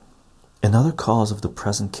Peace. Another cause of the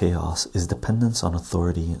present chaos is dependence on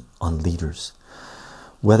authority, on leaders,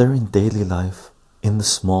 whether in daily life, in the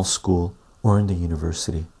small school, or in the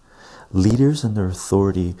university. Leaders and their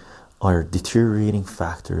authority are deteriorating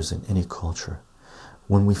factors in any culture.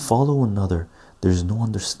 When we follow another, there is no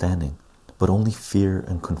understanding, but only fear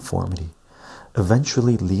and conformity,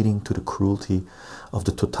 eventually leading to the cruelty of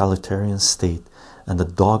the totalitarian state and the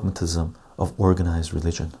dogmatism of organized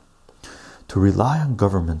religion. To rely on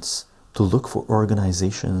governments, to look for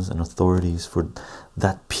organizations and authorities for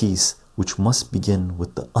that peace which must begin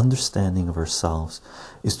with the understanding of ourselves,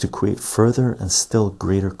 is to create further and still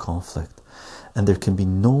greater conflict, and there can be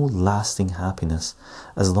no lasting happiness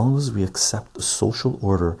as long as we accept a social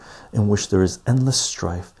order in which there is endless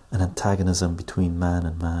strife and antagonism between man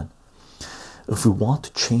and man. If we want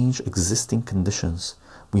to change existing conditions,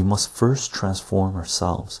 we must first transform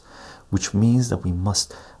ourselves, which means that we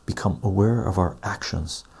must become aware of our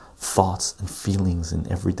actions, thoughts, and feelings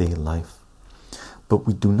in everyday life. But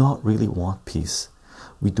we do not really want peace.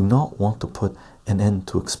 We do not want to put an end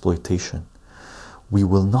to exploitation. We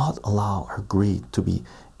will not allow our greed to be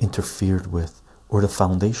interfered with, or the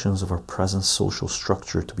foundations of our present social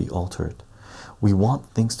structure to be altered. We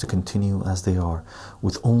want things to continue as they are,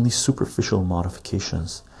 with only superficial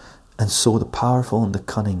modifications, and so the powerful and the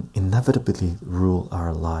cunning inevitably rule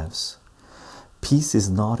our lives. Peace is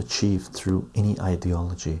not achieved through any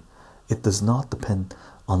ideology. It does not depend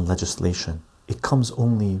on legislation. It comes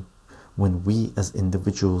only when we as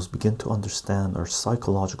individuals begin to understand our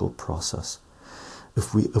psychological process.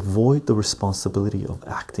 If we avoid the responsibility of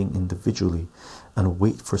acting individually and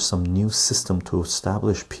wait for some new system to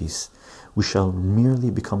establish peace, we shall merely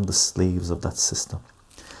become the slaves of that system.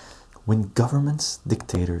 When governments,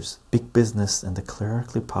 dictators, big business, and the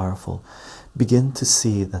clerically powerful begin to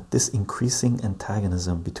see that this increasing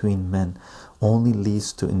antagonism between men only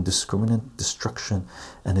leads to indiscriminate destruction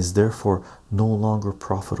and is therefore no longer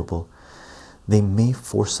profitable, they may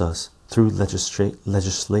force us through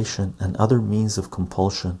legislation and other means of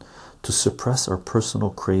compulsion to suppress our personal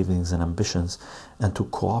cravings and ambitions and to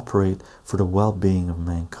cooperate for the well-being of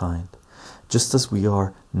mankind. Just as we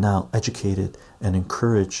are now educated and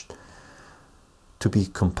encouraged to be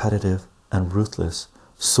competitive and ruthless,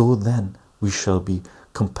 so then we shall be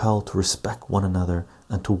compelled to respect one another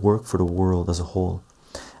and to work for the world as a whole.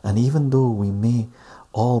 And even though we may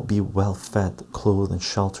all be well fed, clothed, and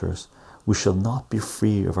shelters, we shall not be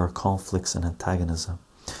free of our conflicts and antagonism,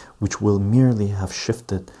 which will merely have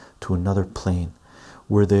shifted to another plane,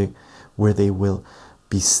 where they will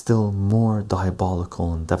be still more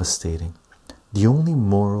diabolical and devastating. The only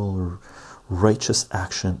moral or righteous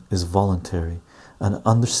action is voluntary, and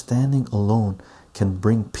understanding alone can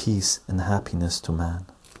bring peace and happiness to man.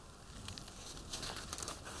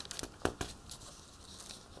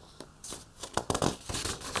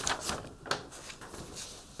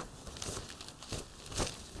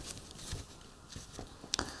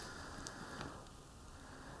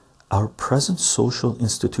 Our present social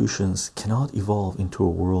institutions cannot evolve into a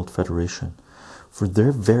world federation, for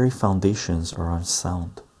their very foundations are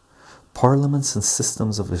unsound. Parliaments and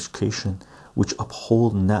systems of education which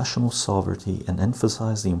uphold national sovereignty and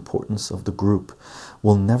emphasize the importance of the group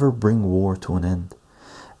will never bring war to an end.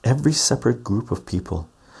 Every separate group of people,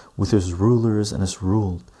 with its rulers and its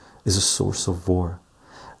ruled, is a source of war.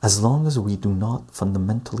 As long as we do not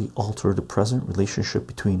fundamentally alter the present relationship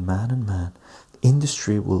between man and man,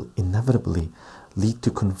 industry will inevitably lead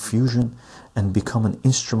to confusion and become an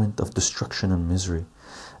instrument of destruction and misery.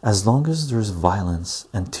 As long as there is violence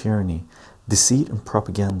and tyranny, deceit and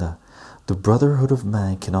propaganda, the brotherhood of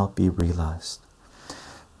man cannot be realized.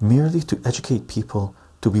 Merely to educate people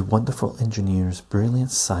to be wonderful engineers,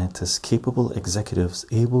 brilliant scientists, capable executives,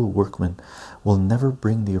 able workmen will never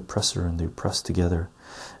bring the oppressor and the oppressed together.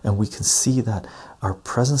 And we can see that our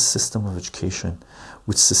present system of education,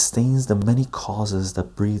 which sustains the many causes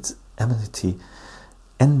that breeds enmity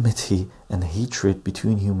and hatred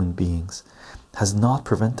between human beings, has not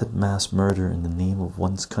prevented mass murder in the name of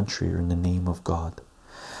one's country or in the name of God.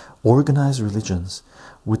 Organized religions,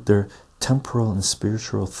 with their temporal and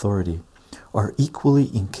spiritual authority, are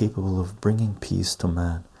equally incapable of bringing peace to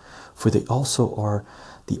man, for they also are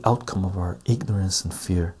the outcome of our ignorance and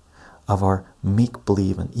fear, of our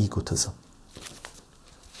make-believe and egotism.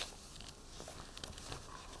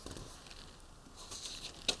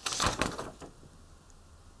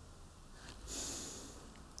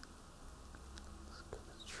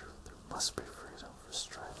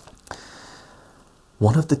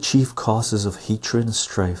 One of the chief causes of hatred and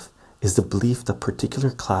strife is the belief that particular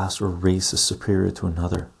class or race is superior to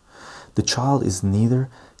another. The child is neither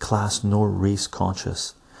class nor race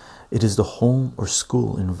conscious. It is the home or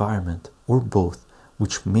school environment, or both,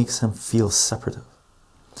 which makes him feel separative.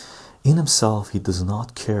 In himself, he does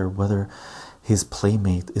not care whether his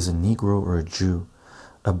playmate is a Negro or a Jew,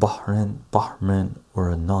 a Bahman or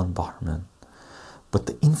a non-Bahman. But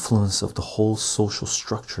the influence of the whole social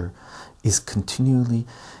structure is continually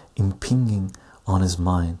impinging on his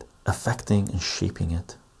mind, affecting and shaping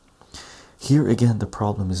it. Here again, the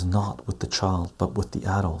problem is not with the child, but with the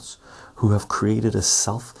adults, who have created a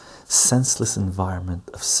senseless environment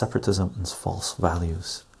of separatism and false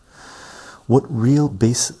values. What real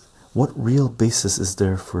basis is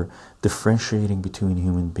there for differentiating between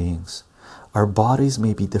human beings? Our bodies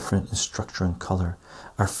may be different in structure and color.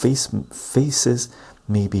 Our faces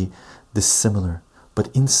may be dissimilar,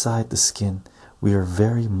 but inside the skin we are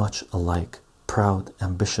very much alike: proud,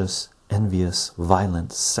 ambitious, envious,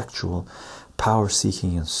 violent, sexual,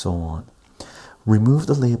 power-seeking, and so on. Remove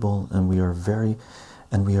the label and we are very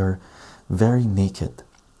naked,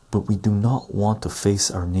 but we do not want to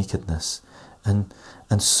face our nakedness, and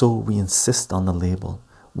so we insist on the label,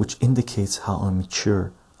 which indicates how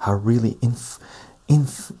immature, how really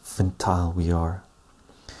infantile we are.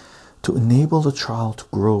 To enable the child to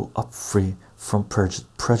grow up free from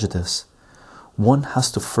prejudice, one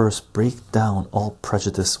has to first break down all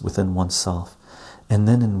prejudice within oneself and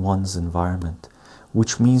then in one's environment,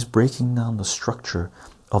 which means breaking down the structure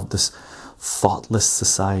of this thoughtless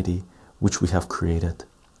society which we have created.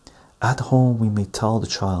 At home, we may tell the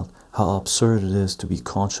child how absurd it is to be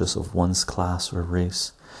conscious of one's class or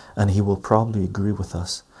race, and he will probably agree with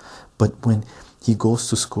us. But when he goes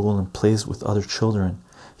to school and plays with other children,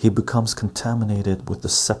 he becomes contaminated with the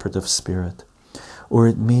separative spirit. Or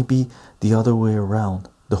it may be the other way around.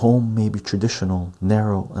 The home may be traditional,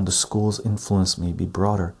 narrow, and the school's influence may be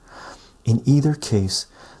broader. In either case,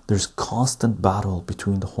 there's constant battle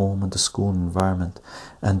between the home and the school environment,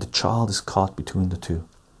 and the child is caught between the two.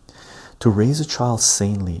 To raise a child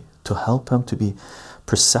sanely, to help him to be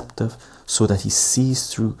perceptive so that he sees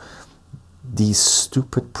through these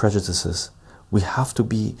stupid prejudices, we have to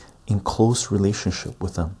be in close relationship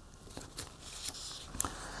with him.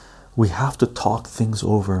 We have to talk things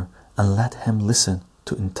over and let him listen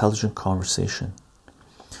to intelligent conversation.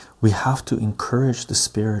 We have to encourage the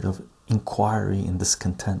spirit of inquiry and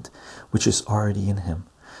discontent which is already in him,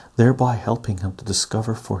 thereby helping him to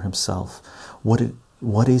discover for himself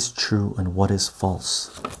what is true and what is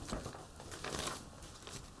false.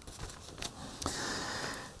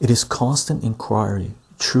 It is constant inquiry,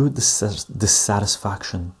 true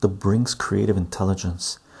dissatisfaction that brings creative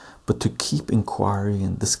intelligence, but to keep inquiry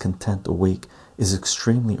and discontent awake is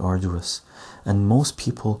extremely arduous, and most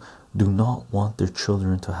people do not want their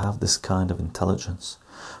children to have this kind of intelligence,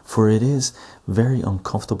 for it is very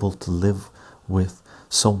uncomfortable to live with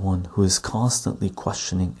someone who is constantly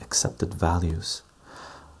questioning accepted values.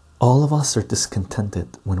 All of us are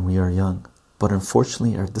discontented when we are young, but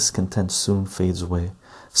unfortunately our discontent soon fades away,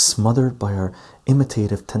 smothered by our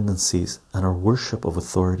imitative tendencies and our worship of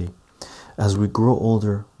authority. As we grow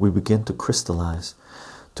older, we begin to crystallize,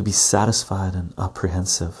 to be satisfied and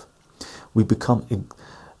apprehensive. We become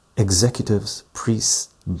executives, priests,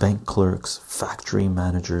 bank clerks, factory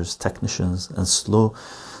managers, technicians, and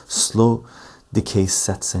slow decay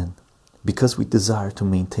sets in. Because we desire to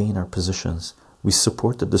maintain our positions, we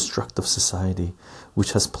support the destructive society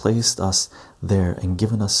which has placed us there and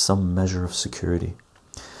given us some measure of security.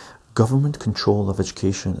 Government control of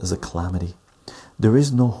education is a calamity. There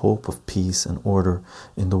is no hope of peace and order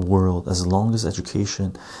in the world as long as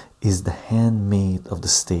education is the handmaid of the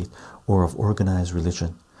state or of organized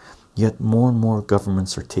religion. Yet more and more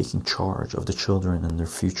governments are taking charge of the children and their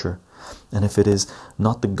future, and if it is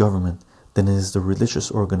not the government, then it is the religious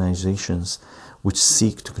organizations which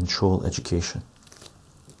seek to control education.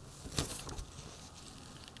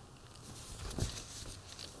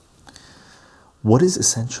 What is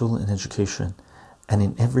essential in education and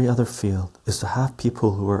in every other field is to have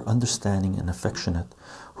people who are understanding and affectionate,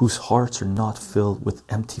 whose hearts are not filled with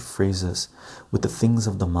empty phrases, with the things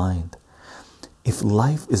of the mind. If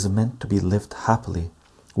life is meant to be lived happily,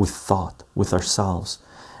 with thought, with ourselves,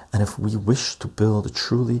 and if we wish to build a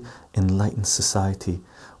truly enlightened society,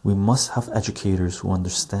 we must have educators who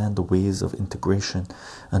understand the ways of integration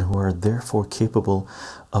and who are therefore capable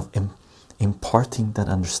of imparting that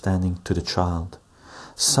understanding to the child.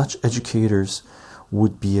 Such educators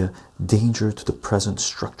would be a danger to the present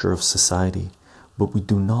structure of society, but we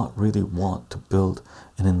do not really want to build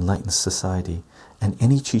an enlightened society, and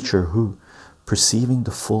any teacher who, perceiving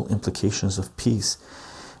the full implications of peace,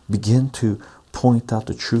 begin to point out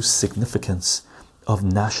the true significance of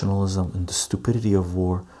nationalism and the stupidity of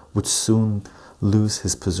war would soon lose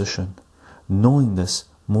his position. Knowing this,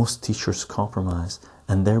 most teachers compromise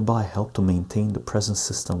and thereby help to maintain the present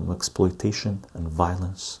system of exploitation and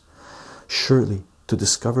violence. Surely, to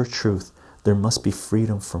discover truth, there must be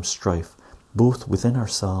freedom from strife, both within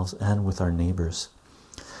ourselves and with our neighbors.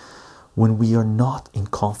 When we are not in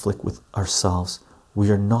conflict with ourselves, we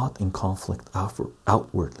are not in conflict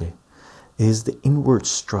outwardly. It is the inward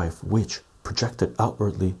strife which, projected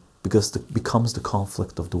outwardly, becomes the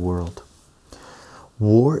conflict of the world.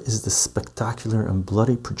 War is the spectacular and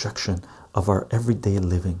bloody projection of our everyday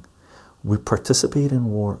living. We participate in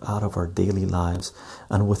war out of our daily lives,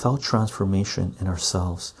 and without transformation in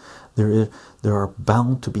ourselves, there are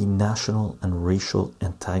bound to be national and racial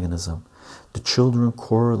antagonism, the children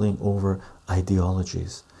quarreling over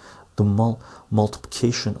ideologies, the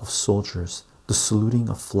multiplication of soldiers, the saluting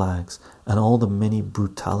of flags, and all the many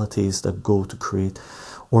brutalities that go to create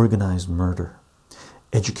organized murder.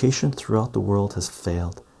 Education throughout the world has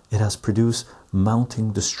failed. It has produced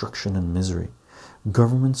mounting destruction and misery.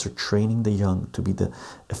 Governments are training the young to be the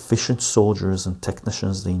efficient soldiers and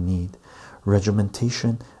technicians they need.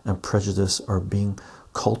 Regimentation and prejudice are being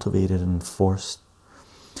cultivated and enforced.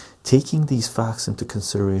 Taking these facts into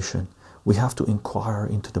consideration, we have to inquire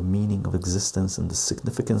into the meaning of existence and the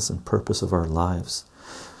significance and purpose of our lives.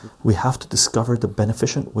 We have to discover the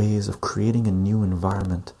beneficent ways of creating a new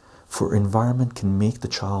environment, for environment can make the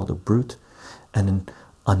child a brute and an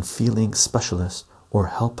unfeeling specialist, or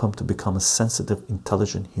help him to become a sensitive,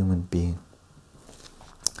 intelligent human being.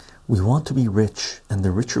 We want to be rich, and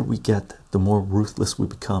the richer we get, the more ruthless we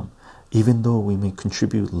become, even though we may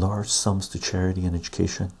contribute large sums to charity and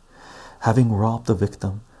education. Having robbed the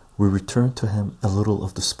victim, we return to him a little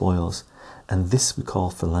of the spoils, and this we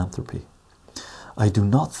call philanthropy. I do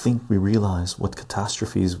not think we realize what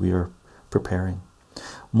catastrophes we are preparing.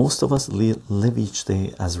 Most of us live each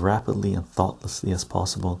day as rapidly and thoughtlessly as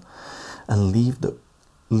possible, and leave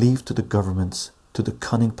to the governments, to the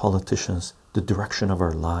cunning politicians, the direction of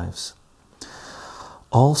our lives.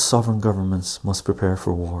 All sovereign governments must prepare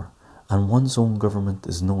for war, and one's own government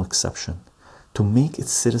is no exception. To make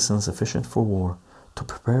its citizens efficient for war, to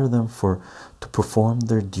prepare them to perform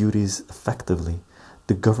their duties effectively,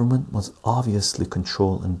 the government must obviously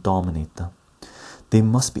control and dominate them. They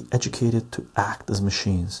must be educated to act as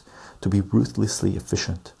machines, to be ruthlessly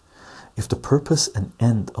efficient. If the purpose and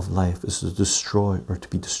end of life is to destroy or to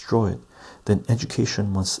be destroyed, then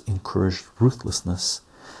education must encourage ruthlessness,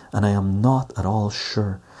 and I am not at all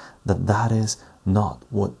sure that that is not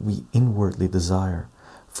what we inwardly desire,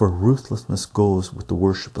 for ruthlessness goes with the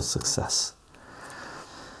worship of success.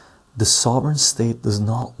 The sovereign state does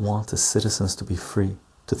not want its citizens to be free,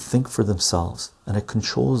 to think for themselves, and it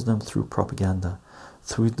controls them through propaganda,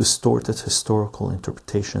 through distorted historical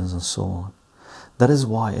interpretations, and so on. That is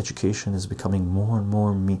why education is becoming more and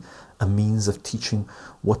more a means of teaching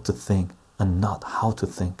what to think and not how to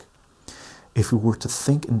think. If we were to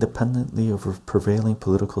think independently of a prevailing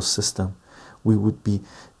political system, we would be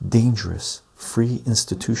dangerous. Free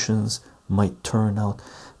institutions might turn out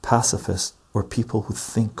pacifists or people who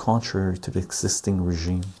think contrary to the existing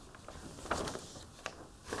regime.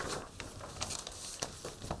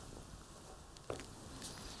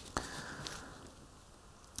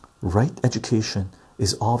 Right education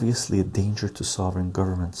is obviously a danger to sovereign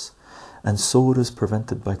governments, and so it is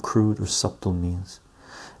prevented by crude or subtle means.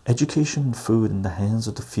 Education and food in the hands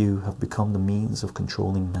of the few have become the means of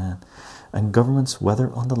controlling man, and governments,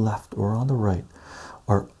 whether on the left or on the right,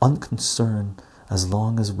 are unconcerned as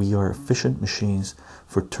long as we are efficient machines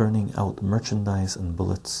for turning out merchandise and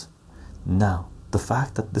bullets. Now, the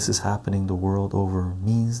fact that this is happening the world over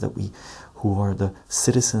means that we, who are the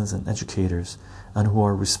citizens and educators, and who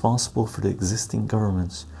are responsible for the existing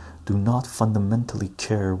governments, do not fundamentally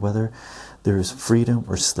care whether there is freedom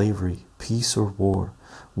or slavery, peace or war,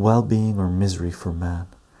 well-being or misery for man.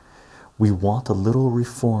 We want a little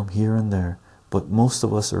reform here and there, but most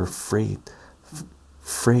of us are afraid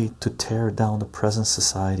to tear down the present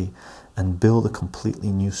society and build a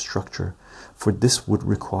completely new structure, for this would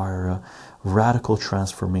require a radical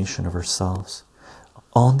transformation of ourselves.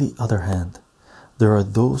 On the other hand, there are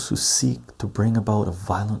those who seek to bring about a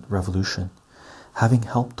violent revolution. Having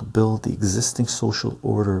helped to build the existing social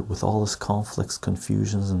order with all its conflicts,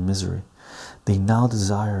 confusions, and misery, they now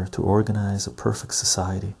desire to organize a perfect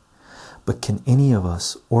society. But can any of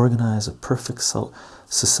us organize a perfect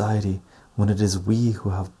society when it is we who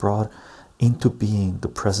have brought into being the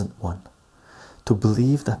present one? To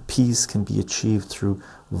believe that peace can be achieved through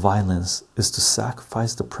violence is to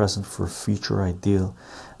sacrifice the present for a future ideal,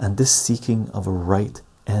 and this seeking of a right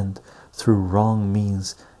end through wrong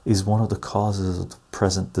means is one of the causes of the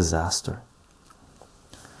present disaster.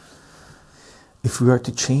 If we are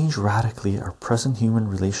to change radically our present human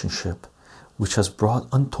relationship, which has brought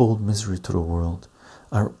untold misery to the world,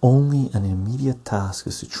 our only and immediate task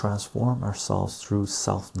is to transform ourselves through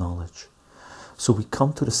self-knowledge. So we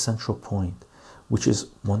come to the central point, which is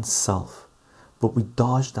oneself, but we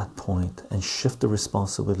dodge that point and shift the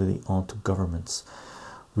responsibility onto governments,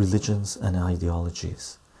 religions, and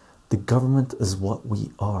ideologies. The government is what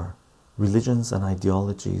we are. Religions and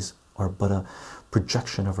ideologies are but a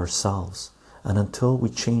projection of ourselves, and until we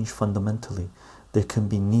change fundamentally, there can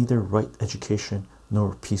be neither right education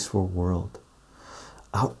nor a peaceful world.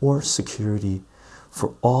 Outward security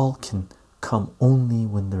for all can come only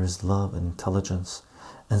when there is love and intelligence,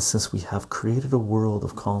 and since we have created a world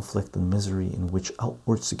of conflict and misery in which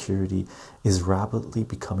outward security is rapidly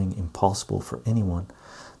becoming impossible for anyone,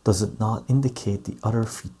 does it not indicate the utter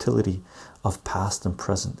futility of past and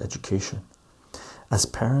present education? As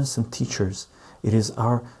parents and teachers, it is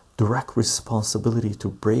our direct responsibility to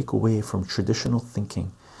break away from traditional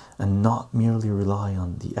thinking and not merely rely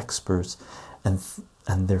on the experts and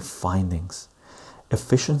their findings.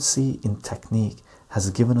 Efficiency in technique has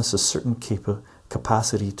given us a certain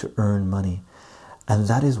capacity to earn money, and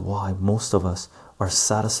that is why most of us are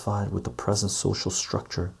satisfied with the present social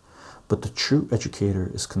structure. But the true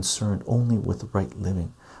educator is concerned only with right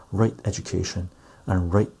living, right education,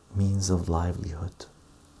 and right means of livelihood.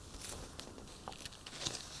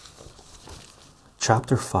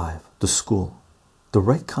 Chapter 5. The School. The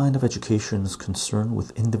right kind of education is concerned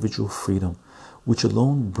with individual freedom, which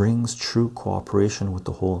alone brings true cooperation with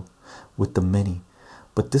the whole, with the many.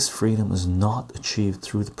 But this freedom is not achieved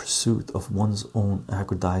through the pursuit of one's own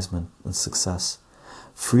aggrandizement and success.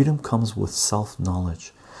 Freedom comes with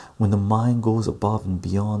self-knowledge, when the mind goes above and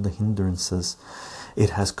beyond the hindrances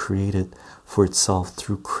it has created for itself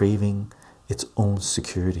through craving its own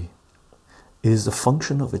security. It is the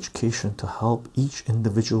function of education to help each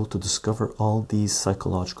individual to discover all these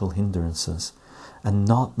psychological hindrances, and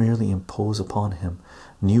not merely impose upon him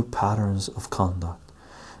new patterns of conduct,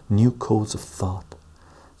 new codes of thought.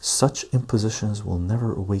 Such impositions will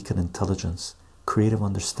never awaken intelligence, creative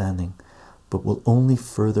understanding, but will only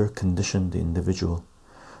further condition the individual.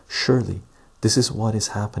 Surely this is what is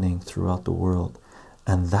happening throughout the world,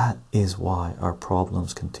 and that is why our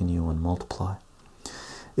problems continue and multiply.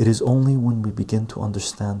 It is only when we begin to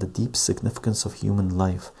understand the deep significance of human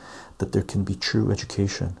life that there can be true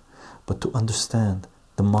education. But to understand,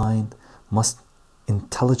 the mind must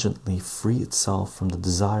intelligently free itself from the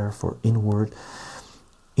desire for inward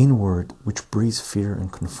which breeds fear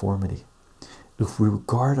and conformity. If we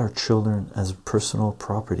regard our children as personal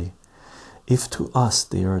property, if to us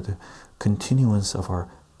they are the continuance of our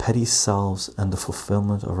petty selves and the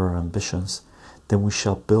fulfillment of our ambitions, then we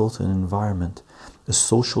shall build an environment, a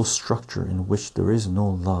social structure in which there is no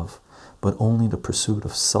love, but only the pursuit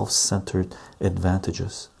of self-centered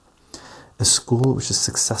advantages. A school which is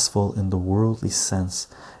successful in the worldly sense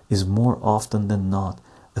is more often than not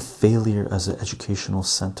a failure as an educational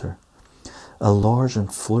center. A large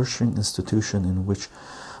and flourishing institution in which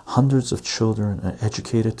hundreds of children are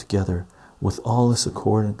educated together, with all its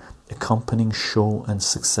accompanying show and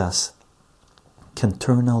success, can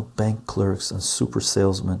turn out bank clerks and super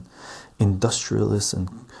salesmen, industrialists and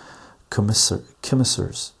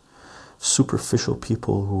commissars, superficial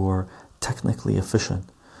people who are technically efficient.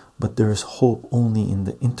 But there is hope only in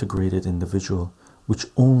the integrated individual, which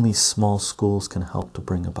only small schools can help to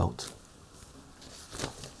bring about.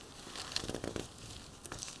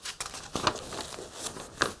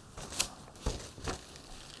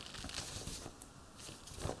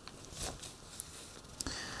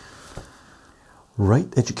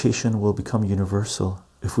 Right education will become universal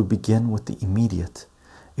if we begin with the immediate,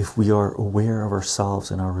 if we are aware of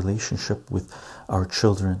ourselves and our relationship with our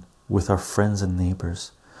children, with our friends and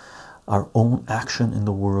neighbors, our own action in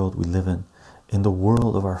the world we live in the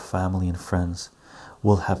world of our family and friends,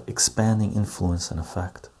 will have expanding influence and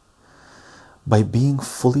effect. By being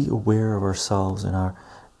fully aware of ourselves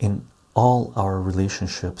in all our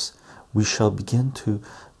relationships, we shall begin to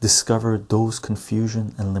discover those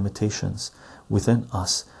confusion and limitations within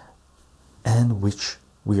us and which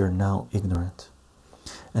we are now ignorant.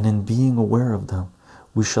 And in being aware of them,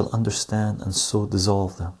 we shall understand and so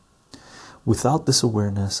dissolve them. Without this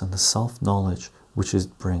awareness and the self-knowledge which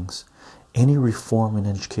it brings, any reform in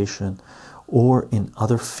education or in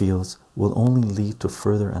other fields will only lead to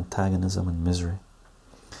further antagonism and misery.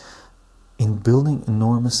 In building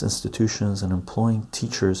enormous institutions and employing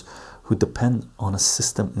teachers who depend on a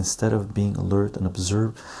system instead of being alert and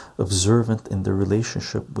observant in their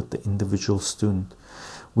relationship with the individual student,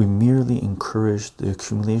 we merely encourage the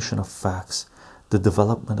accumulation of facts, the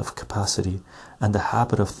development of capacity, and the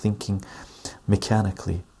habit of thinking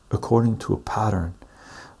mechanically according to a pattern.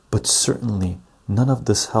 But certainly none of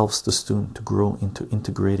this helps the student to grow into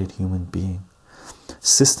integrated human being.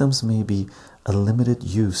 Systems may be a limited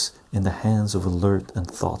use in the hands of alert and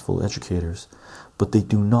thoughtful educators, but they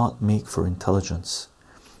do not make for intelligence.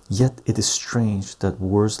 Yet it is strange that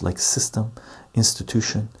words like system,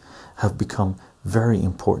 institution have become very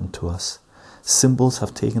important to us. Symbols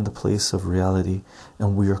have taken the place of reality,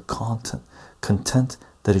 and we are content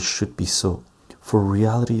that it should be so, for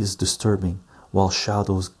reality is disturbing while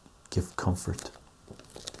shadows give comfort.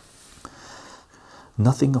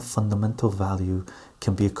 Nothing of fundamental value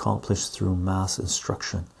can be accomplished through mass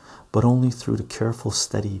instruction, but only through the careful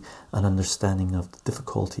study and understanding of the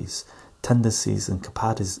difficulties, tendencies, and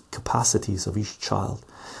capacities of each child.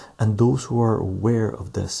 And those who are aware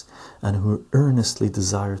of this and who earnestly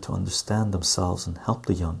desire to understand themselves and help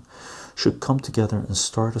the young should come together and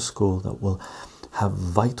start a school that will have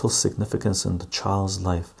vital significance in the child's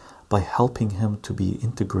life by helping him to be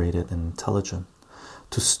integrated and intelligent.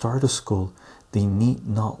 To start a school, they need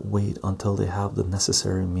not wait until they have the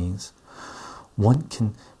necessary means. One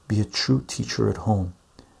can be a true teacher at home,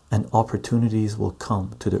 and opportunities will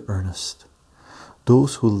come to the earnest.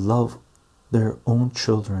 Those who love their own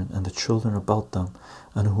children and the children about them,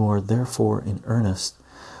 and who are therefore in earnest,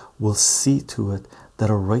 will see to it that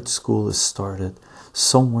a right school is started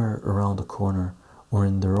somewhere around the corner or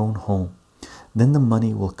in their own home. Then the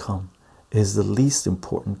money will come. It is the least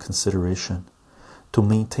important consideration. To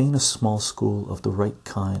maintain a small school of the right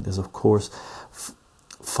kind is of course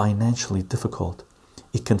financially difficult.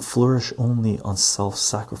 It can flourish only on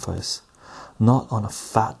self-sacrifice, not on a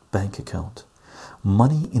fat bank account.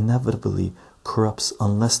 Money inevitably corrupts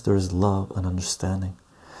unless there is love and understanding.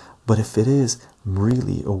 But if it is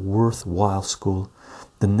really a worthwhile school,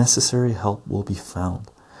 the necessary help will be found.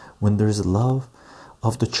 When there is love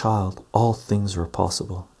of the child, all things are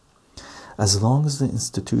possible. As long as the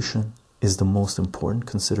institution is the most important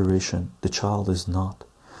consideration, the child is not.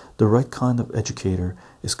 The right kind of educator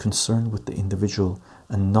is concerned with the individual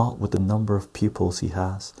and not with the number of pupils he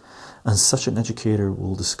has, and such an educator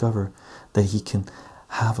will discover that he can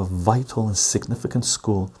have a vital and significant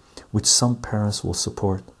school which some parents will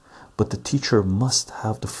support, but the teacher must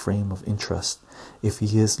have the frame of interest. If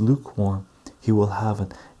he is lukewarm, he will have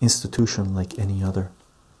an institution like any other.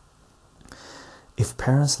 If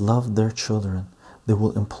parents love their children, they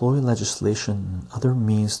will employ legislation and other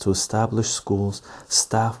means to establish schools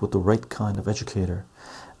staffed with the right kind of educator,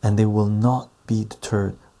 and they will not be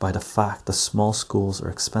deterred by the fact that small schools are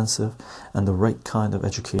expensive and the right kind of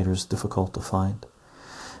educators difficult to find.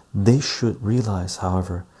 They should realize,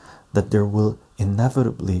 however, that there will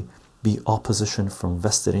inevitably be opposition from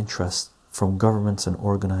vested interests, from governments and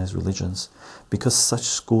organized religions, because such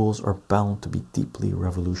schools are bound to be deeply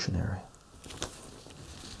revolutionary.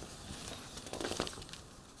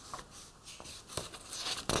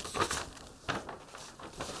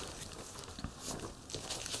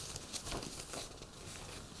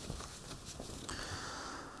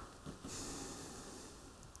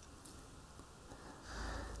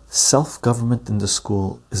 Self-government in the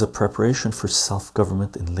school is a preparation for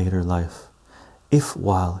self-government in later life. If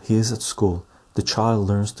while he is at school, the child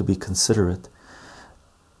learns to be considerate,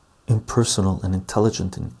 impersonal, and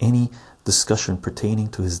intelligent in any discussion pertaining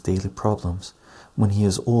to his daily problems, when he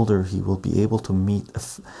is older he will be able to meet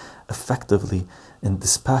effectively and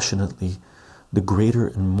dispassionately the greater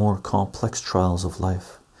and more complex trials of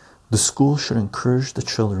life. The school should encourage the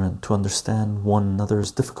children to understand one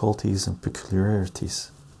another's difficulties and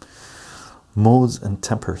peculiarities, modes and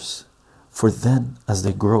tempers, for then as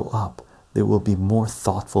they grow up they will be more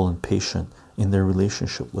thoughtful and patient in their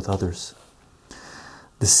relationship with others.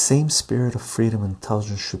 The same spirit of freedom and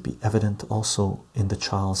intelligence should be evident also in the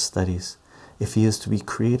child's studies. If he is to be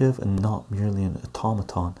creative and not merely an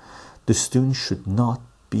automaton, the student should not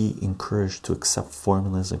be encouraged to accept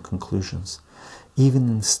formulas and conclusions. Even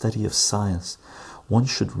in the study of science, one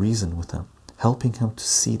should reason with him, helping him to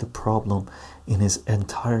see the problem in his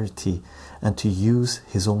entirety and to use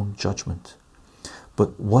his own judgment.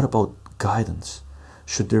 But what about guidance?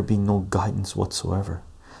 Should there be no guidance whatsoever?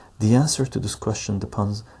 The answer to this question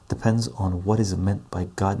depends on what is meant by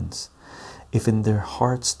guidance. If in their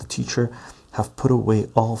hearts the teacher have put away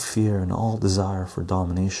all fear and all desire for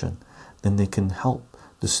domination, then they can help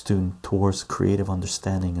the student towards creative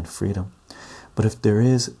understanding and freedom. But if there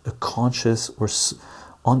is a conscious or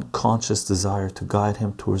unconscious desire to guide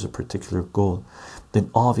him towards a particular goal,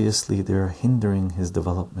 then obviously they are hindering his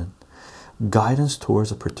development. Guidance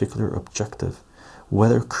towards a particular objective,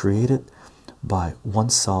 whether created by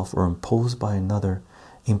oneself or imposed by another,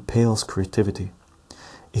 impels creativity.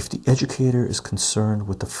 If the educator is concerned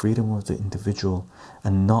with the freedom of the individual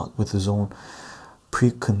and not with his own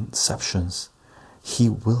preconceptions, he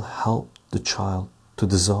will help the child to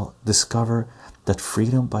discover that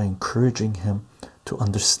freedom by encouraging him to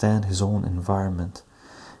understand his own environment,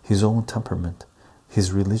 his own temperament,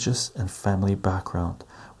 his religious and family background,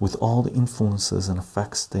 with all the influences and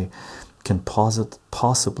effects they can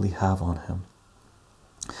possibly have on him.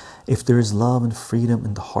 If there is love and freedom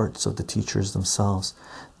in the hearts of the teachers themselves,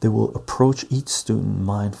 they will approach each student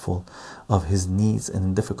mindful of his needs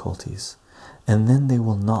and difficulties, and then they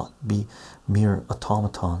will not be mere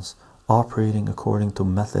automatons operating according to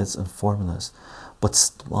methods and formulas, but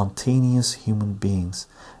spontaneous human beings,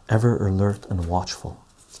 ever alert and watchful.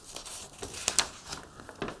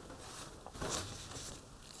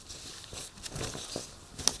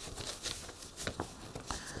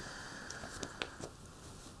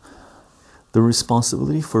 The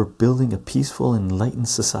responsibility for building a peaceful and enlightened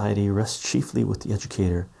society rests chiefly with the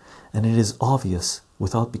educator, and it is obvious,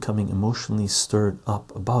 without becoming emotionally stirred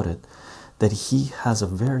up about it, that he has a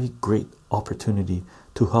very great opportunity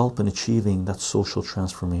to help in achieving that social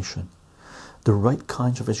transformation. The right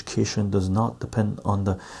kind of education does not depend on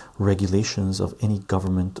the regulations of any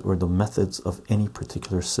government or the methods of any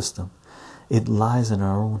particular system. It lies in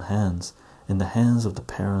our own hands, in the hands of the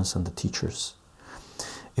parents and the teachers.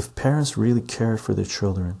 If parents really cared for their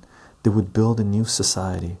children, they would build a new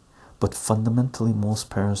society, but fundamentally most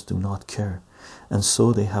parents do not care, and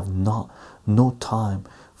so they have no time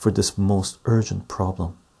for this most urgent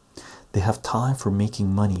problem. They have time for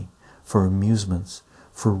making money, for amusements,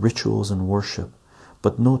 for rituals and worship,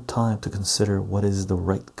 but no time to consider what is the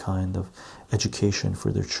right kind of education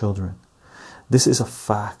for their children. This is a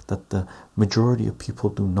fact that the majority of people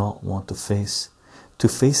do not want to face. To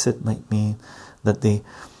face it might mean that they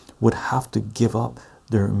would have to give up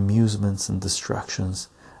their amusements and distractions,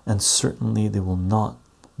 and certainly they are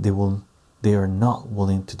not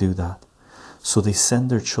willing to do that. So they send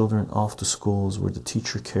their children off to schools where the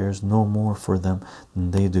teacher cares no more for them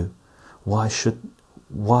than they do. Why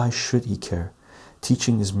should he care?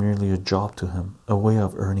 Teaching is merely a job to him, a way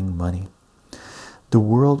of earning money. The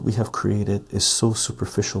world we have created is so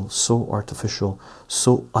superficial, so artificial,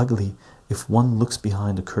 so ugly if one looks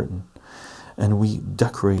behind the curtain, and we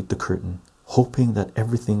decorate the curtain, hoping that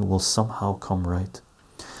everything will somehow come right.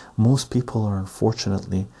 Most people are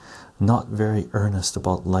unfortunately not very earnest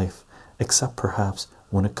about life, except perhaps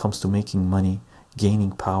when it comes to making money,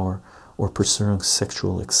 gaining power, or pursuing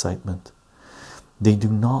sexual excitement. They do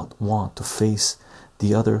not want to face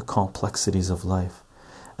the other complexities of life,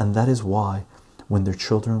 and that is why when their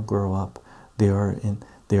children grow up, they are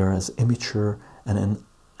as immature and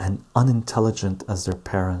unintelligent as their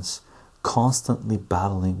parents, constantly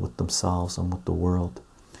battling with themselves and with the world.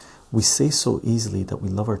 We say so easily that we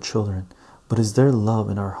love our children, but is there love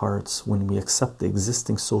in our hearts when we accept the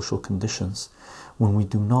existing social conditions, when we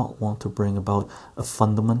do not want to bring about a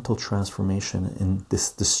fundamental transformation in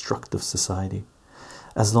this destructive society?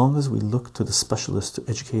 As long as we look to the specialists to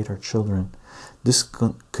educate our children, this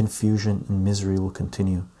confusion and misery will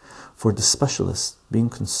continue, for the specialists, being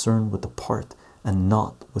concerned with the part and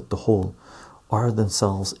not with the whole, are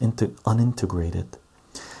themselves unintegrated.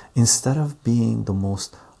 Instead of being the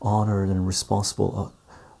most honored and responsible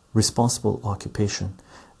occupation,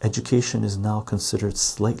 education is now considered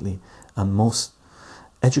slightly, and most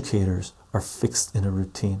educators are fixed in a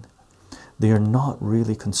routine. They are not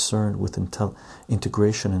really concerned with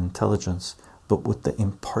integration and intelligence, but with the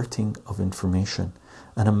imparting of information.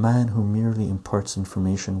 And a man who merely imparts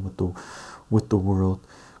information with the world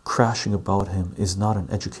crashing about him is not an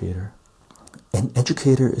educator. An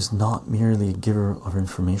educator is not merely a giver of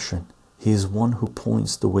information. He is one who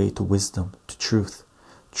points the way to wisdom, to truth.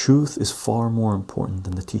 Truth is far more important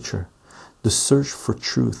than the teacher. The search for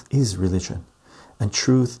truth is religion, and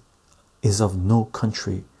truth is of no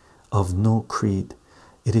country, of no creed.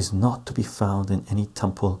 It is not to be found in any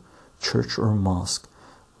temple, church, or mosque.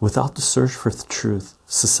 Without the search for the truth,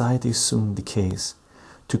 society soon decays.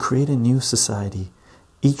 To create a new society,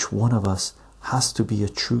 each one of us has to be a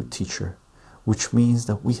true teacher, which means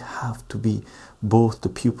that we have to be both the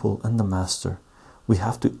pupil and the master. We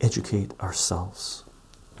have to educate ourselves.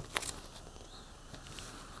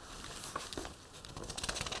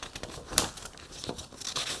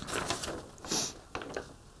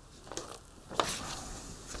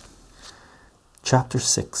 Chapter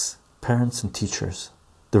 6. Parents and Teachers.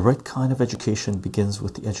 The right kind of education begins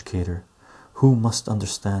with the educator, who must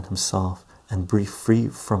understand himself and be free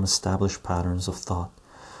from established patterns of thought.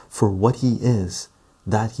 For what he is,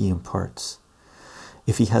 that he imparts.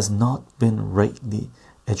 If he has not been rightly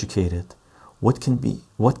educated, what can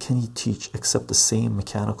he teach except the same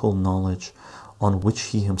mechanical knowledge on which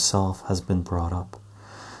he himself has been brought up?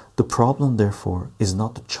 The problem, therefore, is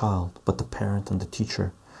not the child, but the parent and the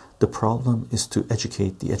teacher. The problem is to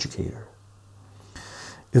educate the educator.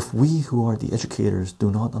 If we who are the educators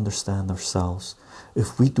do not understand ourselves,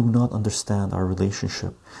 if we do not understand our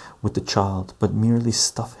relationship with the child, but merely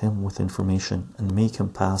stuff him with information and make him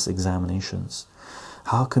pass examinations,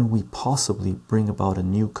 how can we possibly bring about a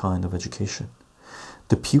new kind of education?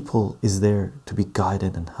 The pupil is there to be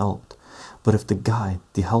guided and helped, but if the guide,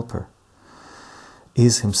 the helper,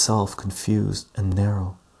 is himself confused and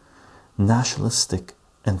narrow, nationalistic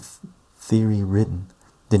and theory-ridden,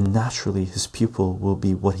 then naturally his pupil will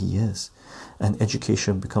be what he is, and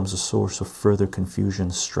education becomes a source of further confusion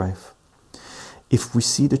and strife. If we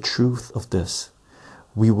see the truth of this,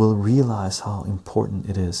 we will realize how important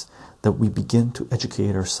it is that we begin to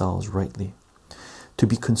educate ourselves rightly. To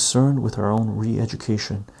be concerned with our own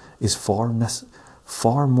re-education is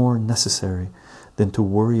far more necessary than to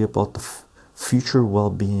worry about the future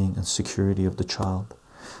well-being and security of the child.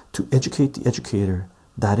 To educate the educator,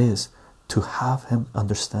 that is, to have him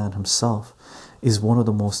understand himself, is one of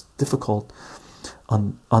the most difficult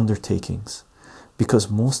undertakings, because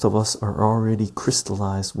most of us are already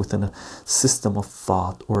crystallized within a system of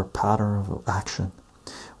thought or a pattern of action.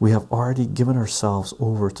 We have already given ourselves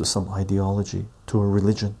over to some ideology, to a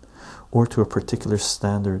religion, or to a particular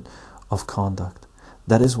standard of conduct.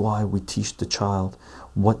 That is why we teach the child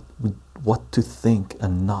what to think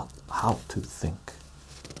and not how to think.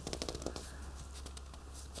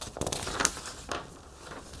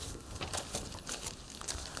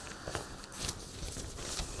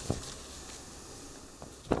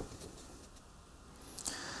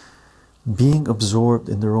 Being absorbed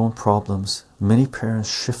in their own problems, many parents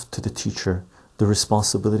shift to the teacher the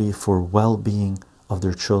responsibility for well-being of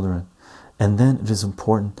their children, and then it is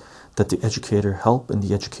important that the educator help in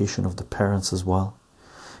the education of the parents as well.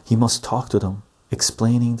 He must talk to them,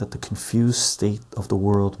 explaining that the confused state of the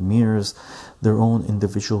world mirrors their own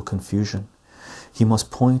individual confusion. He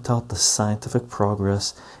must point out that scientific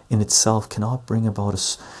progress in itself cannot bring about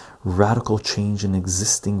a radical change in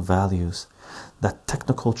existing values. That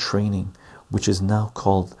technical training, which is now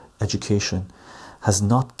called education, has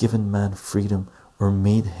not given man freedom or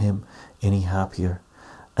made him any happier,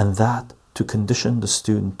 and that to condition the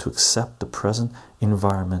student to accept the present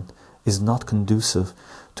environment is not conducive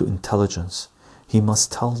to intelligence. He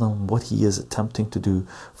must tell them what he is attempting to do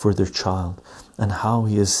for their child and how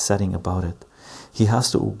he is setting about it. He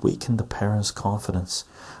has to awaken the parents' confidence,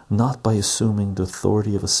 not by assuming the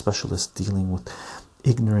authority of a specialist dealing with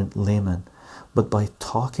ignorant laymen, but by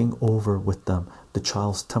talking over with them the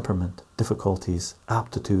child's temperament, difficulties,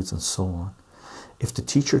 aptitudes, and so on. If the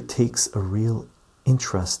teacher takes a real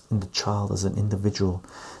interest in the child as an individual,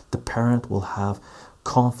 the parent will have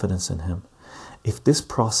confidence in him. In this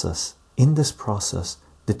process,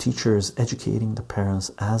 the teacher is educating the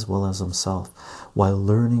parents as well as himself, while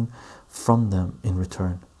learning from them in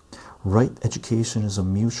return. Right education is a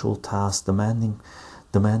mutual task demanding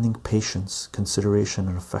patience, consideration,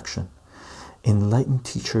 and affection. Enlightened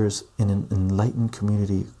teachers in an enlightened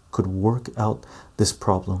community could work out this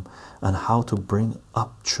problem and how to bring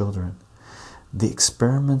up children. The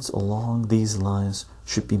experiments along these lines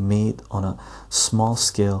should be made on a small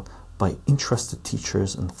scale by interested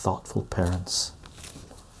teachers and thoughtful parents.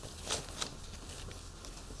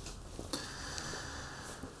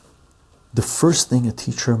 The first thing a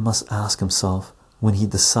teacher must ask himself when he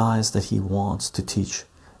decides that he wants to teach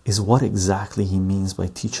is what exactly he means by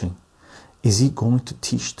teaching. Is he going to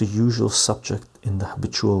teach the usual subject in the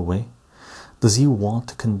habitual way? Does he want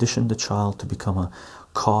to condition the child to become a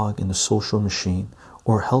cog in the social machine,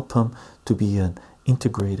 or help him to be an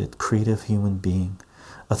integrated, creative human being,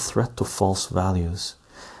 a threat to false values?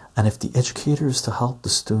 And if the educator is to help the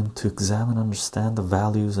student to examine and understand the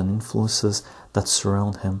values and influences that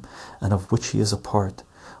surround him and of which he is a part,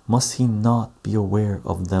 must he not be aware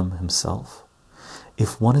of them himself?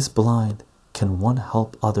 If one is blind, can one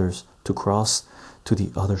help others to cross to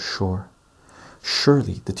the other shore?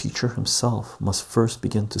 Surely the teacher himself must first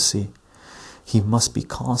begin to see. He must be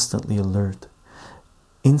constantly alert,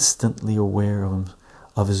 instantly aware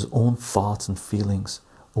of his own thoughts and feelings,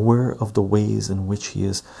 aware of the ways in which he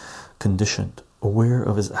is conditioned, aware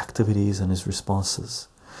of his activities and his responses.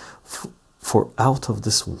 For out of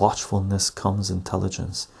this watchfulness comes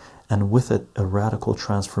intelligence, and with it a radical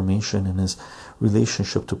transformation in his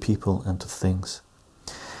relationship to people and to things.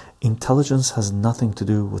 Intelligence has nothing to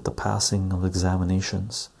do with the passing of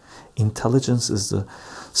examinations. Intelligence is the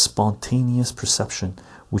spontaneous perception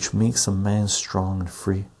which makes a man strong and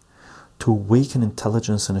free. To awaken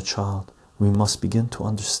intelligence in a child, we must begin to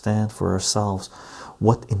understand for ourselves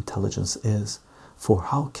what intelligence is. For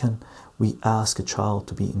how can we ask a child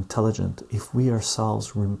to be intelligent if we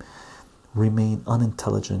ourselves remain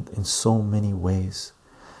unintelligent in so many ways?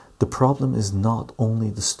 The problem is not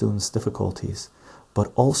only the student's difficulties,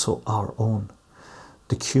 but also our own.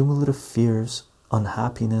 The cumulative fears,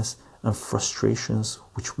 unhappiness, and frustrations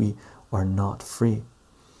which we are not free.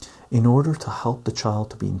 In order to help the child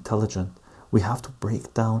to be intelligent, we have to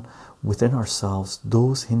break down within ourselves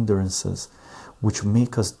those hindrances which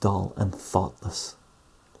make us dull and thoughtless.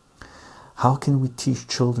 How can we teach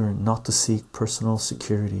children not to seek personal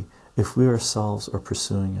security if we ourselves are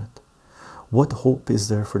pursuing it? What hope is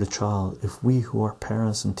there for the child if we who are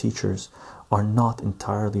parents and teachers are not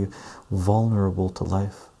entirely vulnerable to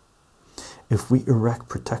life? If we erect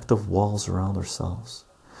protective walls around ourselves?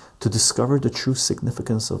 To discover the true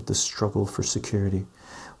significance of this struggle for security,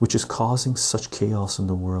 which is causing such chaos in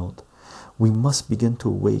the world, we must begin to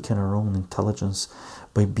awaken our own intelligence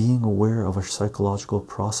by being aware of our psychological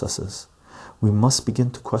processes. We must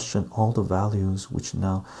begin to question all the values which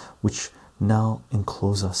now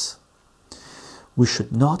enclose us. We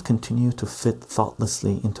should not continue to fit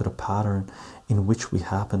thoughtlessly into the pattern in which we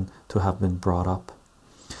happen to have been brought up.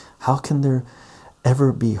 How can there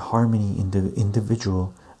ever be harmony in the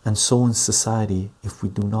individual and so in society if we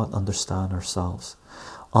do not understand ourselves?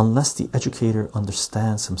 Unless the educator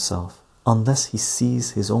understands himself, unless he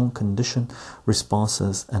sees his own conditioned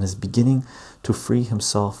responses and is beginning to free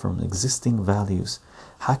himself from existing values,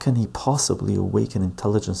 how can he possibly awaken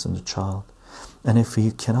intelligence in the child? And if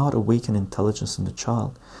he cannot awaken intelligence in the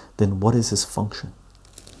child, then what is his function?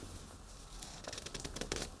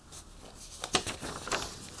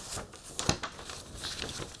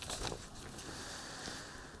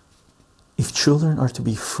 If children are to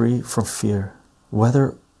be free from fear,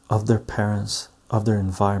 whether of their parents, of their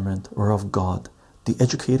environment, or of God, the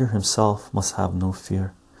educator himself must have no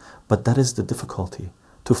fear. But that is the difficulty,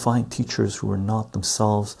 to find teachers who are not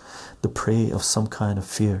themselves the prey of some kind of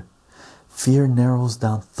fear. Fear narrows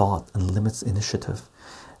down thought and limits initiative,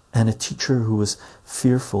 And a teacher who is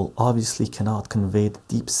fearful obviously cannot convey the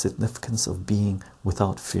deep significance of being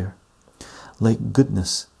without fear. Like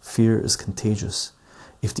goodness, fear is contagious.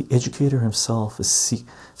 If the educator himself is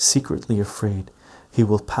secretly afraid, he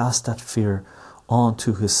will pass that fear on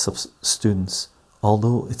to his students,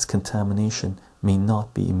 although its contamination may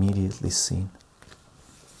not be immediately seen.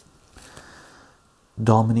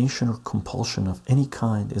 Domination or compulsion of any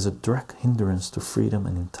kind is a direct hindrance to freedom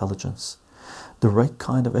and intelligence. The right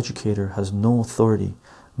kind of educator has no authority,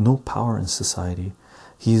 no power in society.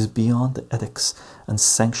 He is beyond the ethics and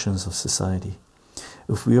sanctions of society.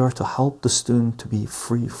 If we are to help the student to be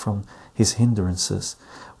free from his hindrances,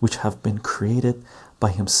 which have been created by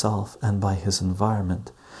himself and by his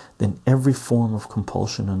environment, then every form of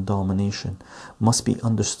compulsion and domination must be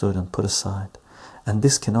understood and put aside. And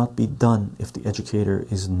this cannot be done if the educator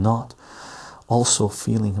is not also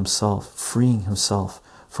freeing himself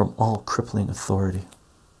from all crippling authority.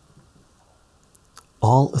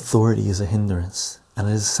 All authority is a hindrance, and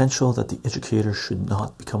it is essential that the educator should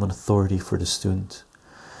not become an authority for the student.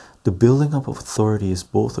 The building up of authority is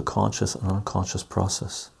both a conscious and unconscious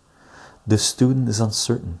process. The student is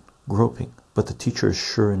uncertain, groping, but the teacher is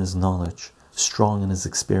sure in his knowledge, strong in his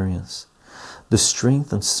experience. The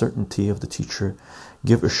strength and certainty of the teacher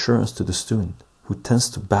give assurance to the student, who tends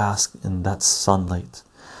to bask in that sunlight.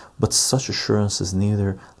 But such assurance is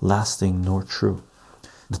neither lasting nor true.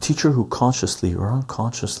 The teacher who consciously or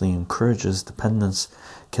unconsciously encourages dependence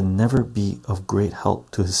can never be of great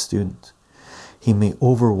help to his student. He may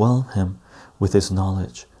overwhelm him with his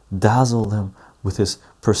knowledge, dazzle them with his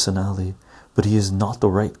personality, but he is not the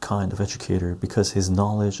right kind of educator, because his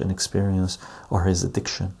knowledge and experience are his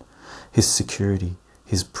addiction, his security,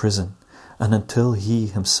 his prison, and until he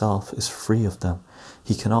himself is free of them,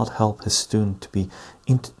 he cannot help his student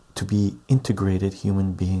to be integrated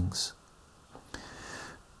human beings.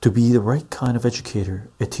 To be the right kind of educator,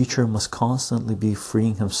 a teacher must constantly be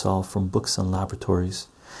freeing himself from books and laboratories.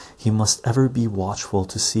 He must ever be watchful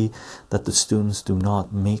to see that the students do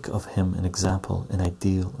not make of him an example, an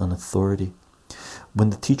ideal, an authority. When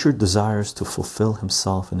the teacher desires to fulfill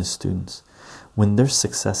himself in his students, when their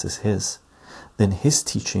success is his, then his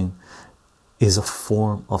teaching is a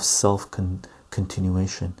form of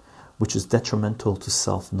self-continuation, which is detrimental to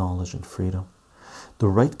self-knowledge and freedom. The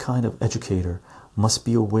right kind of educator must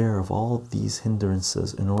be aware of all these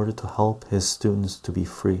hindrances in order to help his students to be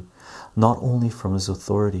free, not only from his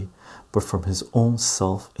authority, but from his own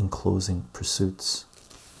self-enclosing pursuits.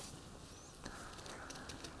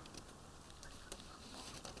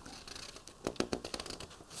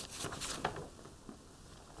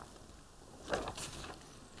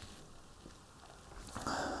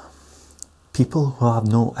 People who have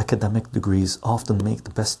no academic degrees often make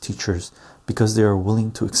the best teachers because they are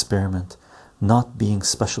willing to experiment. Not being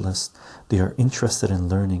specialists, they are interested in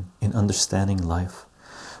learning, in understanding life.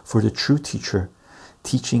 For the true teacher,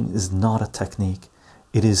 teaching is not a technique,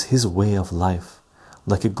 it is his way of life.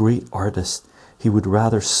 Like a great artist, he would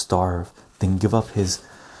rather starve than give up his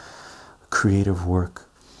creative work.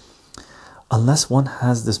 Unless one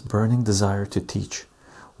has this burning desire to teach,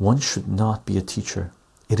 one should not be a teacher.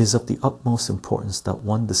 It is of the utmost importance that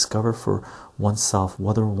one discover for oneself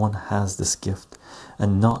whether one has this gift,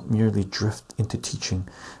 and not merely drift into teaching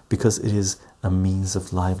because it is a means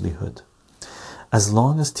of livelihood. As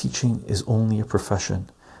long as teaching is only a profession,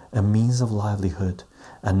 a means of livelihood,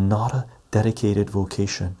 and not a dedicated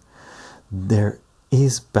vocation, there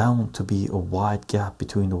is bound to be a wide gap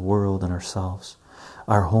between the world and ourselves.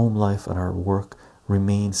 Our home life and our work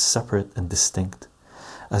remain separate and distinct.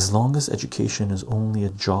 As long as education is only a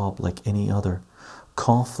job like any other,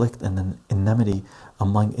 conflict and enmity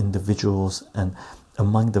among individuals and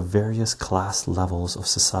among the various class levels of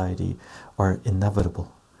society are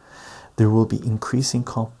inevitable. There will be increasing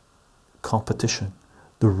competition,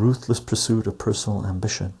 the ruthless pursuit of personal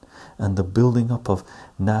ambition, and the building up of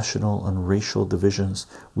national and racial divisions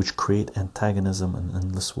which create antagonism and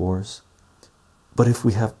endless wars. But if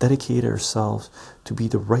we have dedicated ourselves to be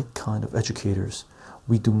the right kind of educators,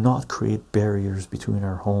 we do not create barriers between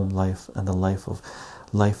our home life and the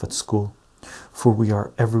life at school, for we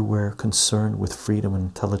are everywhere concerned with freedom and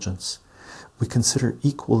intelligence. We consider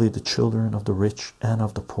equally the children of the rich and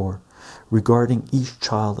of the poor, regarding each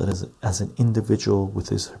child as an individual with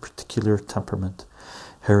his particular temperament,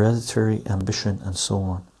 hereditary ambition, and so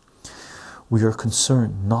on. We are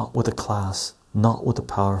concerned not with a class, not with the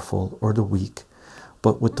powerful or the weak,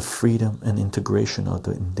 but with the freedom and integration of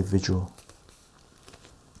the individual.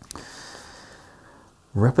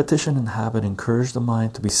 Repetition and habit encourage the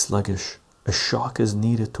mind to be sluggish. A shock is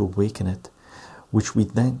needed to awaken it, which we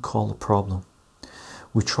then call a problem.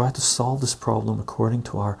 We try to solve this problem according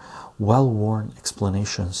to our well-worn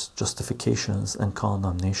explanations, justifications, and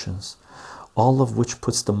condemnations, all of which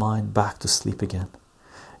puts the mind back to sleep again.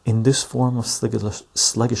 In this form of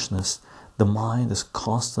sluggishness, the mind is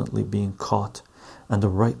constantly being caught, and the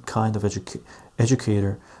right kind of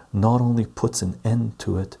educator not only puts an end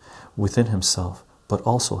to it within himself, but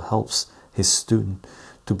also helps his student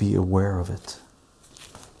to be aware of it.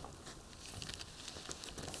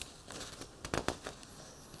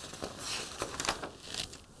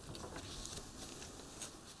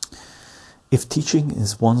 If teaching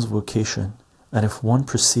is one's vocation, and if one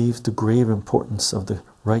perceives the grave importance of the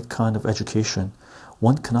right kind of education,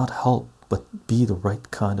 one cannot help but be the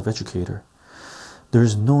right kind of educator. There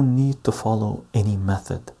is no need to follow any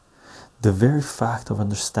method. The very fact of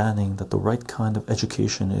understanding that the right kind of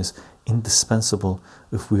education is indispensable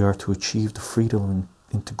if we are to achieve the freedom and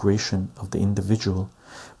integration of the individual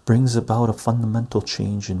brings about a fundamental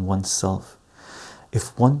change in oneself.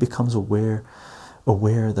 If one becomes aware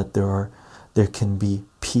that there can be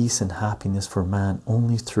peace and happiness for man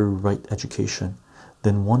only through right education,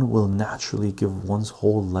 then one will naturally give one's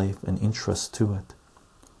whole life and interest to it.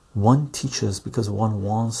 One teaches because one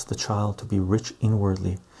wants the child to be rich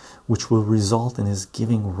inwardly, which will result in his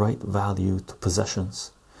giving right value to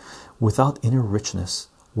possessions. Without inner richness,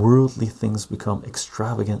 worldly things become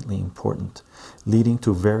extravagantly important, leading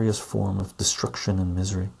to various forms of destruction and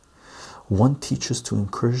misery. One teaches to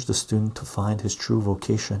encourage the student to find his true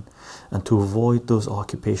vocation and to avoid those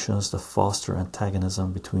occupations that foster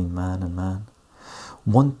antagonism between man and man.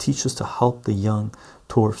 One teaches to help the young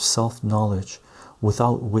towards self-knowledge,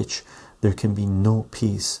 without which there can be no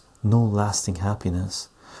peace, no lasting happiness.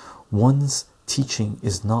 One's teaching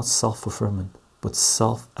is not self-fulfillment, but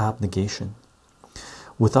self-abnegation.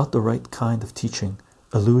 Without the right kind of teaching,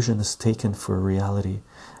 illusion is taken for reality,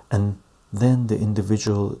 and then the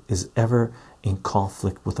individual is ever in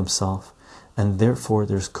conflict with himself, and therefore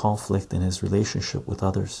there's conflict in his relationship with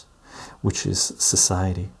others, which is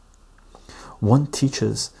society. One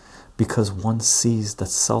teaches because one sees that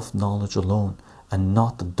self-knowledge alone, and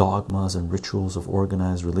not the dogmas and rituals of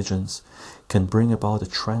organized religions, can bring about a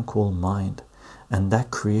tranquil mind, and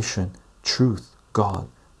that creation, truth, God,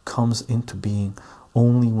 comes into being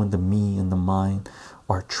only when the me and the mind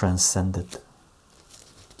are transcended.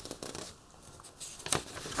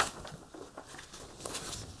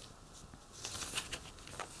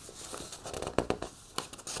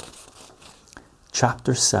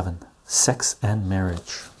 Chapter 7: Sex and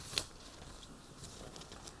Marriage.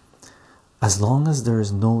 As long as there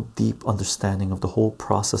is no deep understanding of the whole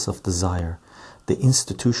process of desire, the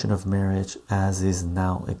institution of marriage as is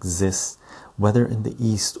now exists, whether in the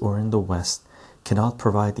East or in the West, cannot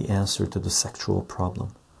provide the answer to the sexual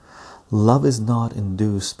problem. Love is not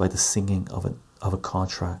induced by the singing of a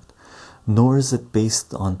contract, nor is it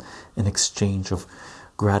based on an exchange of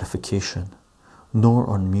gratification, nor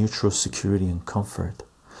on mutual security and comfort.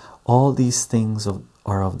 All these things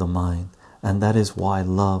are of the mind, and that is why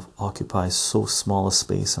love occupies so small a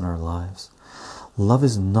space in our lives. Love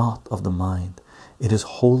is not of the mind. It is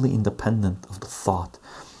wholly independent of the thought,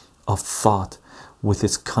 with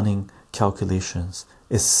its cunning calculations,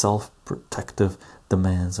 its self-protective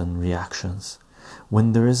demands and reactions.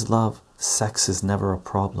 When there is love, sex is never a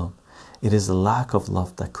problem. It is the lack of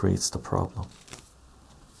love that creates the problem.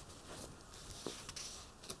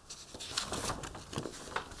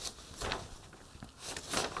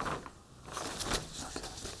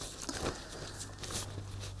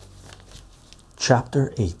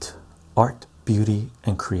 Chapter 8: Art, Beauty,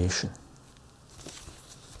 and Creation.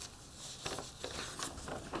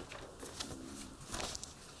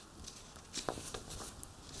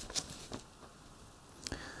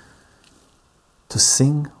 To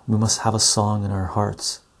sing, we must have a song in our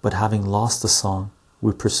hearts, but having lost the song,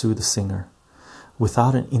 we pursue the singer.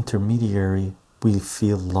 Without an intermediary, we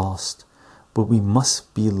feel lost, but we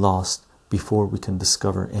must be lost before we can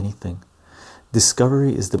discover anything.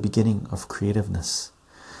 Discovery is the beginning of creativeness,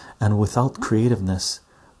 and without creativeness,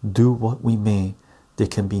 do what we may, there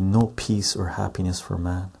can be no peace or happiness for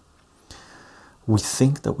man. We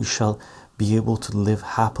think that we shall be able to live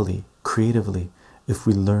happily, creatively, if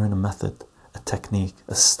we learn a method, a technique,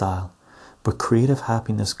 a style, but creative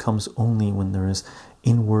happiness comes only when there is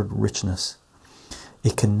inward richness.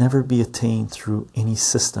 It can never be attained through any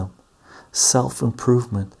system.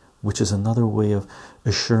 Self-improvement, which is another way of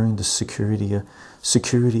assuring the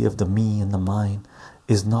security of the me and the mind,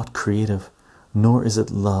 is not creative, nor is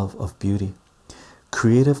it love of beauty.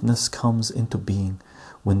 Creativeness comes into being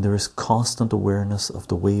when there is constant awareness of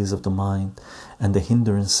the ways of the mind and the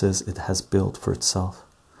hindrances it has built for itself.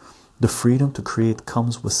 The freedom to create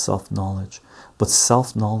comes with self-knowledge, but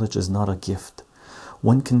self-knowledge is not a gift.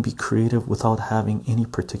 One can be creative without having any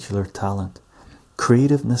particular talent.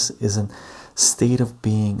 Creativeness is a state of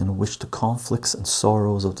being in which the conflicts and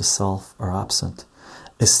sorrows of the self are absent,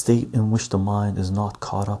 a state in which the mind is not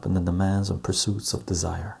caught up in the demands and pursuits of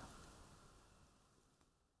desire.